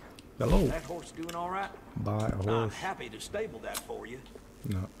there. Hello. That horse doing all right? Buy a I'm horse. happy to stable that for you.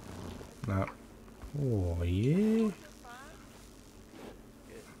 No. No. Oh, yeah.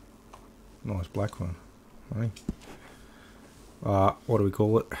 Nice black one. Hey. What do we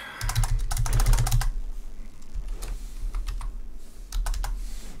call it?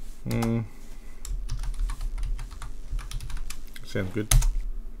 Sounds good.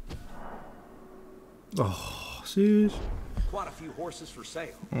 Oh, serious? Quite a few horses for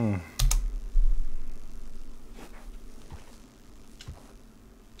sale.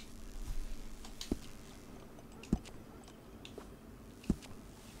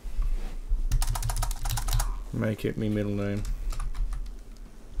 Make it me middle name.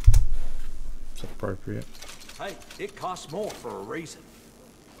 It's appropriate. Hey, it costs more for a reason.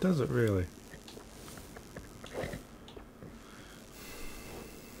 Does it really?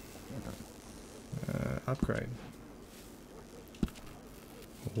 Upgrade.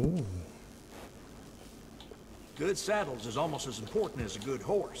 Ooh. Good saddles is almost as important as a good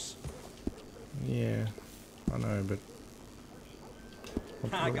horse. Yeah, I know, but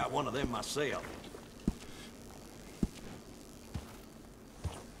I got one of them myself.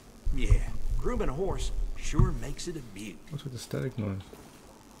 Yeah, grooming a horse sure makes it a beaut. What's with the static noise?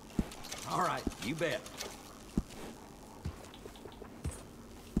 All right, you bet.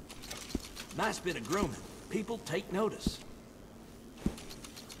 Nice bit of grooming. People take notice.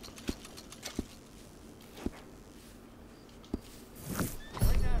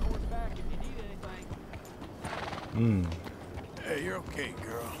 Hey, you're okay,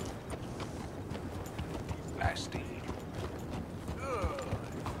 girl. Nasty.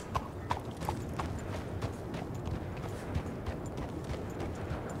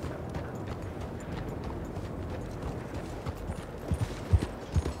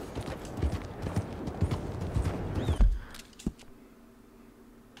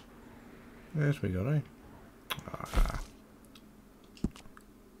 Yes, we got a.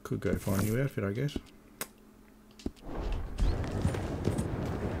 Could go find a new outfit, I guess.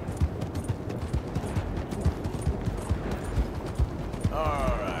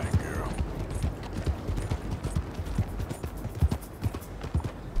 Alright, girl.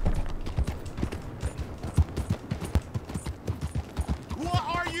 What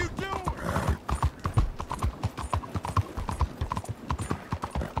are you doing?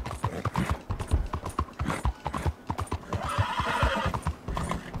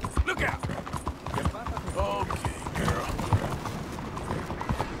 Look out! Okay, girl.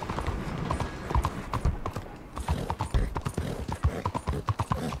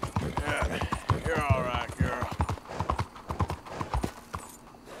 Yeah, you're alright, girl.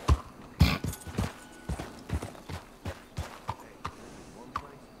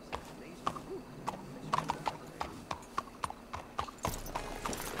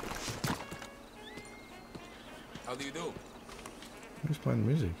 How do you do? Who's playing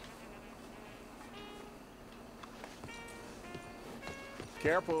music?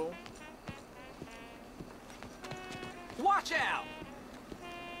 Careful. Watch out!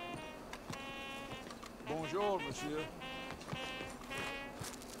 Bonjour, monsieur.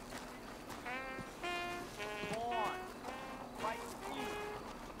 Corn. Right to you.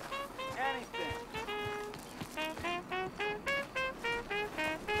 Anything.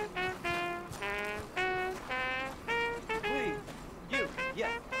 Please. You.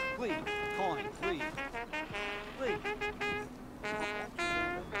 Yes. Please. Coin. Please. Please.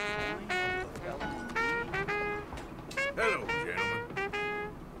 Hello, gentlemen.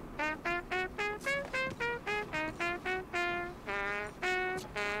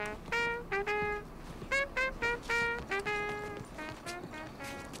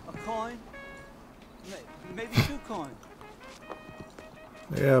 A coin? Maybe 2 coins.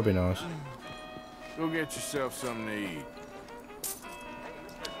 Yeah, that'd be nice. Go get yourself something to eat.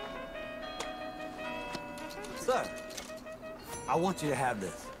 Sir, I want you to have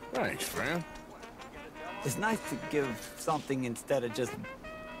this. Thanks, friend. It's nice to give something instead of just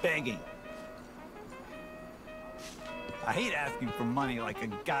begging. I hate asking for money like a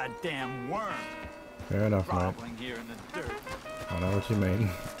goddamn worm. Fair enough, mate. Groveling here in the dirt. I know what you mean.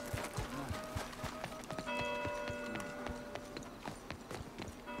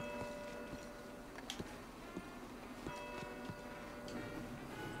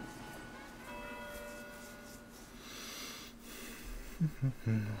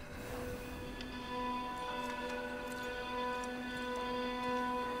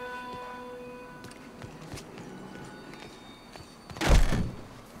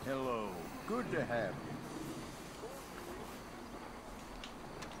 Hello. Good to have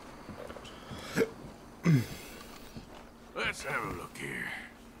you. Let's have a look here.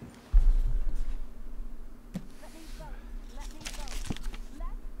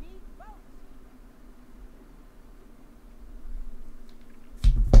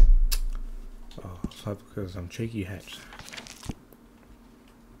 Oh, it's like because I'm cheeky hats.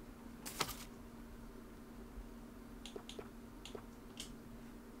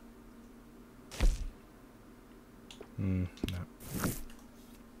 No.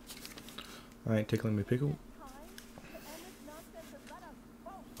 I ain't tickling me pickle.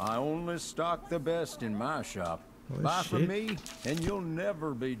 I only stock the best in my shop. Well, Buy from shit. me, and you'll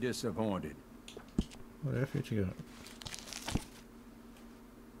never be disappointed. What outfit you got?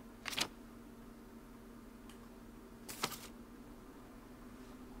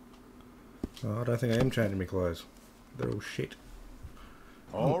 Oh, I don't think I am changing my clothes. They're all shit.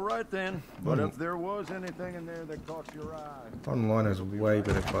 All right then, but if there was anything in there that caught your eye, Online has way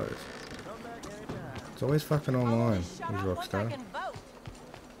better clothes. It's always fucking online, these Rockstar.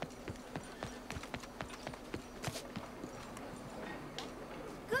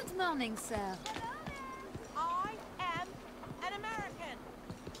 Good morning, sir. I am an American.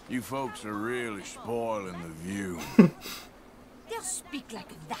 You folks are really spoiling the view. They'll speak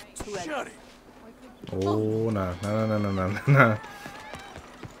like that to us. Shut it. Oh, no, no, no, no, no, no, no.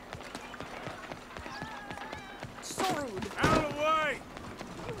 Sword. Out of the way!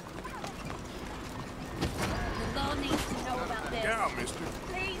 The law needs to know about this. Down, mister.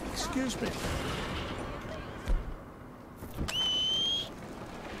 Please. Excuse me.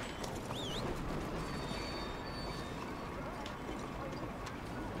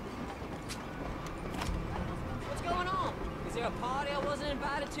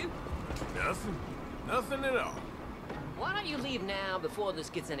 about it, too? Nothing. Nothing at all. Why don't you leave now before this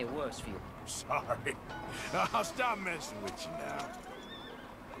gets any worse for you? Sorry. I'll stop messing with you now.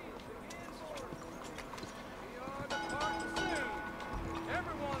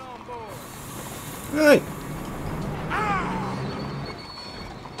 Everyone on board. Hey!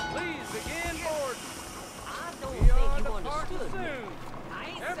 Please begin board. I don't We are think you departing understood me. soon. I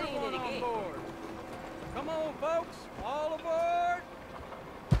ain't saying Everyone it on again. board. Come on, folks. All aboard.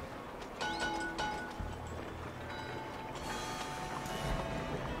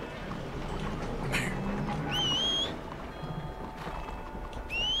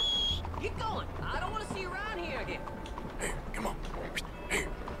 Get going. I don't want to see you around here again. Hey, come on. Here.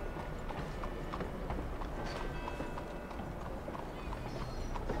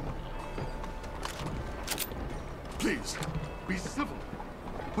 Please, be civil.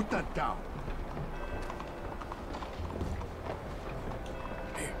 Put that down.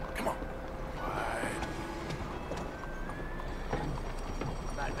 Here, come on.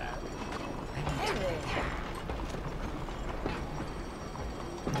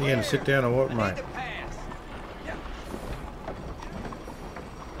 You gonna sit down or what, mate?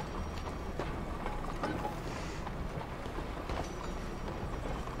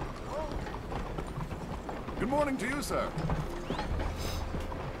 Good morning to you, sir.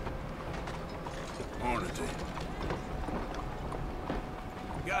 Morning to you.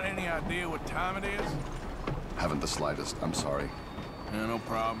 Got any idea what time it is? Haven't the slightest. I'm sorry. Yeah, no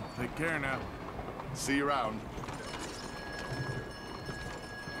problem. Take care now. See you around.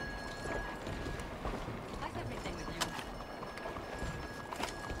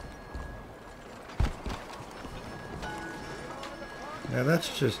 Now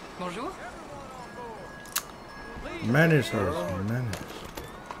that's just Bonjour. manners, Horace, manners.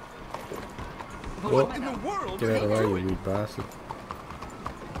 What in the world? Get out of the way, you weird bastard.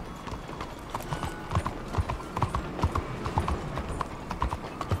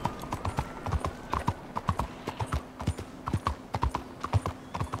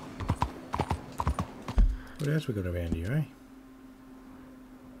 What else we got around here, eh?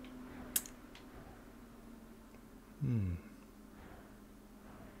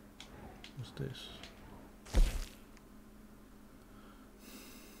 What's this?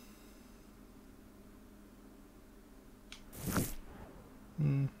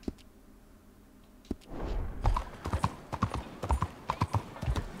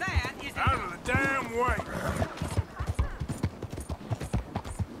 That is out of the damn way.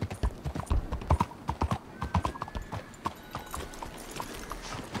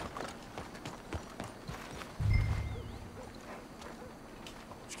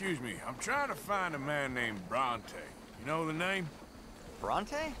 Excuse me, I'm trying to find a man named Bronte. You know the name?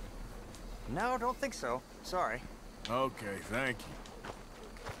 Bronte? No, don't think so. Sorry. Okay, thank you.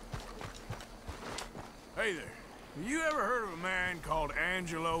 Hey there. Have you ever heard of a man called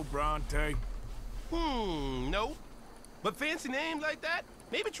Angelo Bronte? No. But fancy names like that?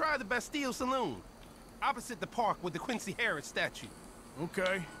 Maybe try the Bastille Saloon. Opposite the park with the Quincy Harris statue.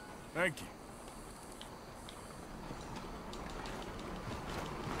 Okay, thank you.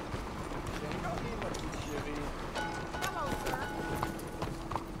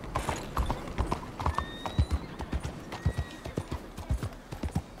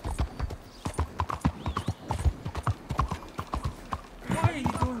 Why are you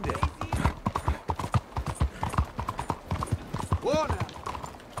doing that? Whoa now.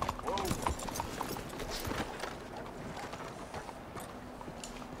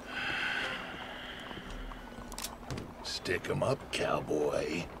 Stick 'em up,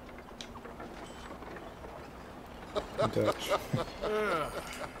 cowboy. Dutch.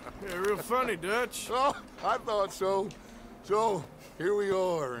 Yeah, real funny, Dutch. Oh, I thought so. So, here we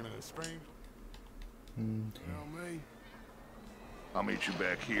are in a strange... Tell me. I'll meet you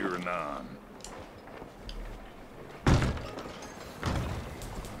back here anon.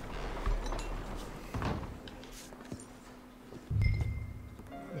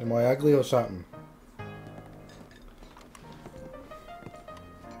 Am I ugly or something?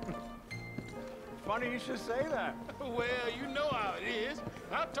 Funny you should say that. Well, you know how it is.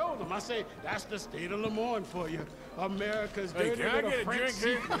 I told them. I say, that's the state of Lemoyne for you. America's Hey, dirty can I little get a French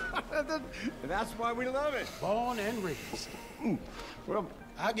drink here? secret. That's why we love it. Born and raised. Well,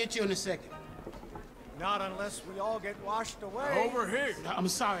 I'll get you in a second. not unless we all get washed away. Over here. I'm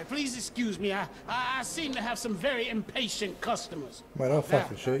sorry. Please excuse me. I seem to have some very impatient customers. Mate, I'll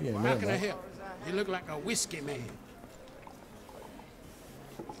fucking shoot you in a How minute, can I mate. help? You look like a whiskey man.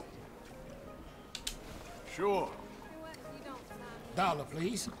 Sure. $1,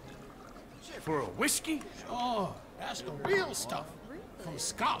 please. For a whiskey? Oh, that's the real stuff. from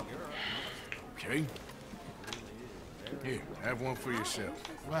Scotland. Okay. Here, have one for yourself.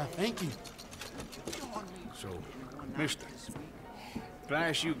 Well, thank you. So, mister, can I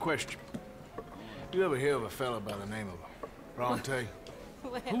ask you a question? You ever hear of a fella by the name of Bronte?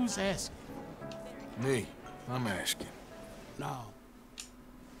 Who's asking? Me. I'm asking. No.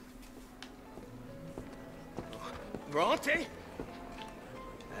 Bronte?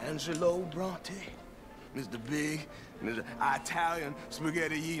 Angelo Bronte? Mr. Big, Mr. Italian,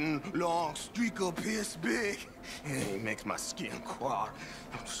 spaghetti-eating, long streaker piss big. He makes my skin crawl.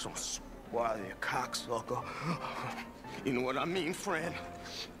 I'm so swarthy, cocksucker. You know what I mean, friend?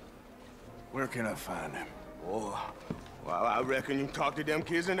 Where can I find him? Oh, well, I reckon you talk to them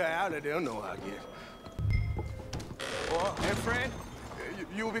kids in the alley, they'll know, I guess. Oh, and friend,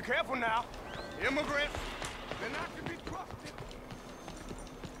 you'll be careful now. Immigrants, they're not to be trusted.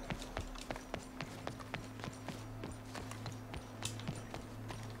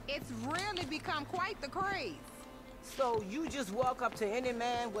 It's really become quite the craze. So you just walk up to any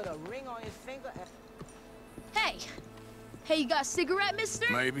man with a ring on his finger and... Hey! Hey, you got a cigarette,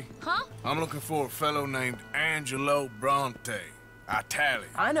 mister? Maybe. Huh? I'm looking for a fellow named Angelo Bronte. Italian.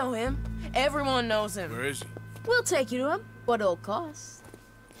 I know him. Everyone knows him. Where is he? We'll take you to him. What it'll cost?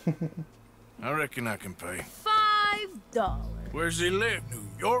 I reckon I can pay. $5. Where's he live? New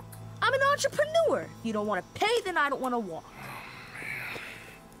York? I'm an entrepreneur. If you don't want to pay, then I don't want to walk.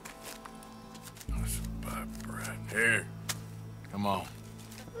 Here. Come on.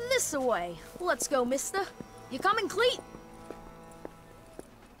 This way. Let's go, mister. You coming, Cleet?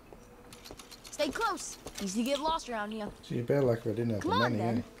 Stay close. Easy to get lost around here. So you better like I didn't have Come the on, money,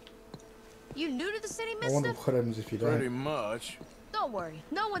 then. eh? You new to the city, I wonder mister? what happens if you don't. Pretty much. Don't worry.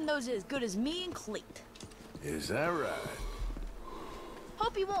 No one knows it as good as me and Cleet. Is that right?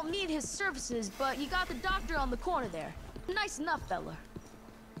 Hope you won't need his services, but you got the doctor on the corner there. Nice enough, fella.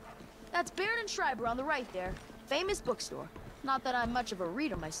 That's Baird and Schreiber on the right there. Famous bookstore. Not that I'm much of a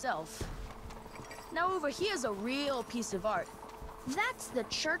reader myself. Now over here's a real piece of art. That's the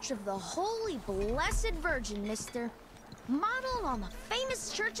Church of the Holy Blessed Virgin, mister. Modeled on the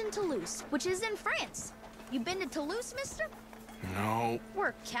famous church in Toulouse, which is in France. You been to Toulouse, mister? No.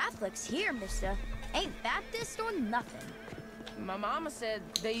 We're Catholics here, mister. Ain't Baptist or nothing. My mama said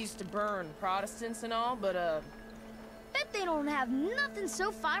they used to burn Protestants and all, but, Bet they don't have nothing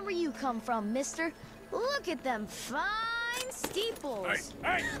so fine where you come from, mister. Look at them fine steeples.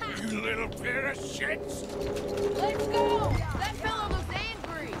 Hey, you little pair of shits! Let's go! That fellow looks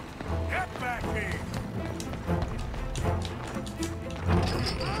angry. Get back here!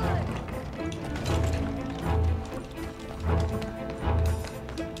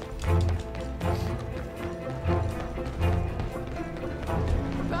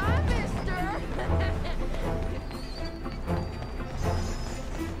 Bye, mister!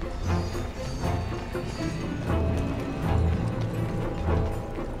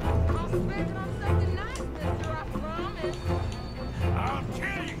 I'll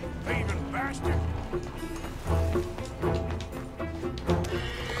kill you, thieving bastard!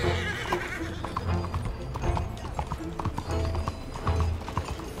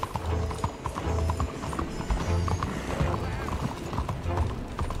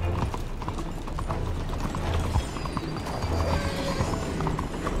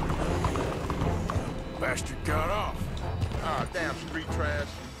 Bastard got off. Ah, damn street trash.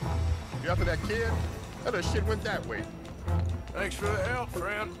 You after that kid? That shit went that way. Thanks for the help,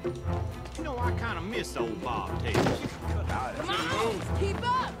 friend. You know, I kind of miss old Bob Taylor. Come on! Keep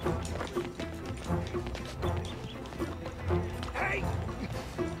up! Hey!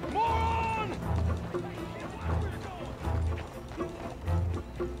 Moron!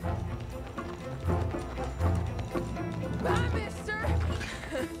 Bye, mister!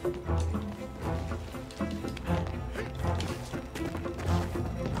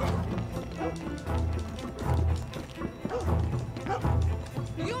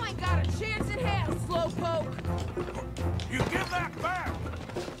 You ain't got a chance in hell, slowpoke! You give that back!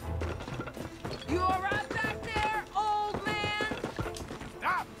 You all right back there, old man?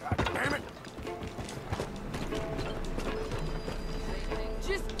 Stop, goddammit!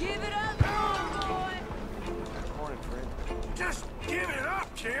 Just give it up, old boy! Morning, friend. Just give it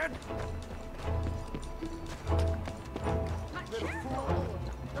up, kid!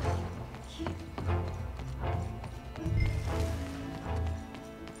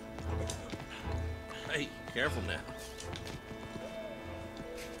 Hey, careful now.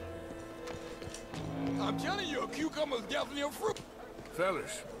 I'm telling you, a cucumber's definitely a fruit.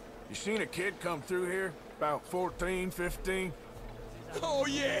 Fellas, you seen a kid come through here? About 14, 15? Oh,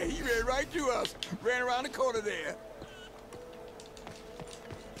 yeah, he ran right to us. Ran around the corner there.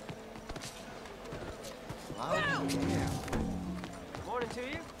 Morning to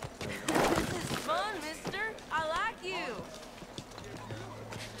you. This is fun, mister. I like you.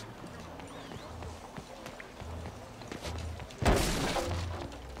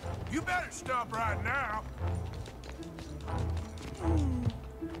 You better stop right now.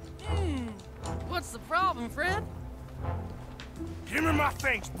 What's the problem, friend? Give me my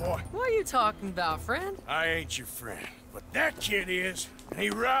things, boy. What are you talking about, friend? I ain't your friend, but that kid is, and he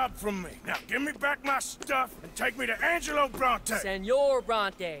robbed from me. Now give me back my stuff and take me to Angelo Bronte. Senor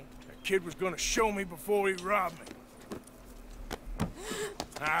Bronte. That kid was gonna show me before he robbed me.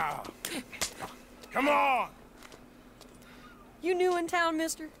 Now, come on. You new in town,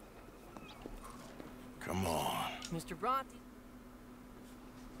 mister? Come on. Mr. Bronte.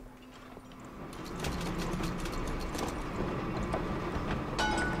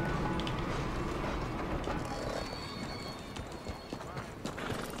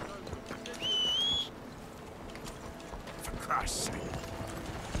 For Christ's sake.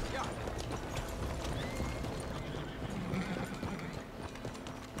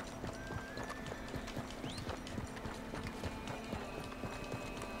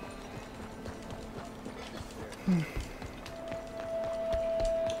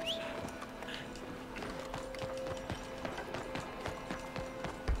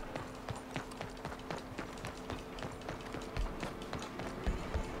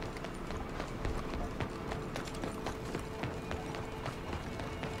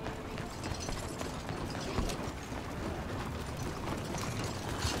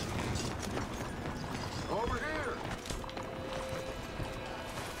 Over here.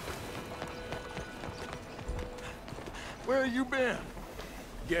 Where you been?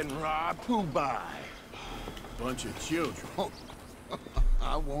 Getting robbed? Who by? Bunch of children. Oh,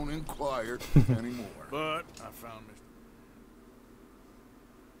 I won't inquire anymore. But I found Mr.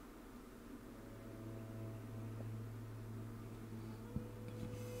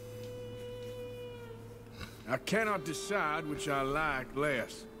 I cannot decide which I like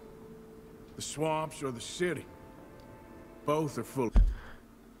less. The swamps or the city. Both are full of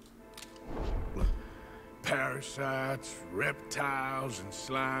parasites, reptiles, and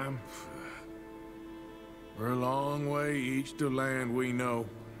slime. We're a long way east to land we know,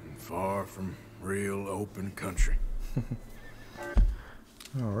 and far from real open country.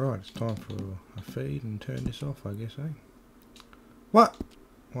 Alright, it's time for a feed and turn this off, I guess, eh? What?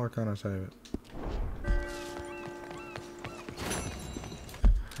 Why can't I save it?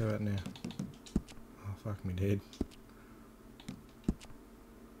 How about now? Oh, fuck me dead.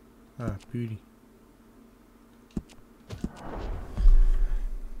 Ah, beauty.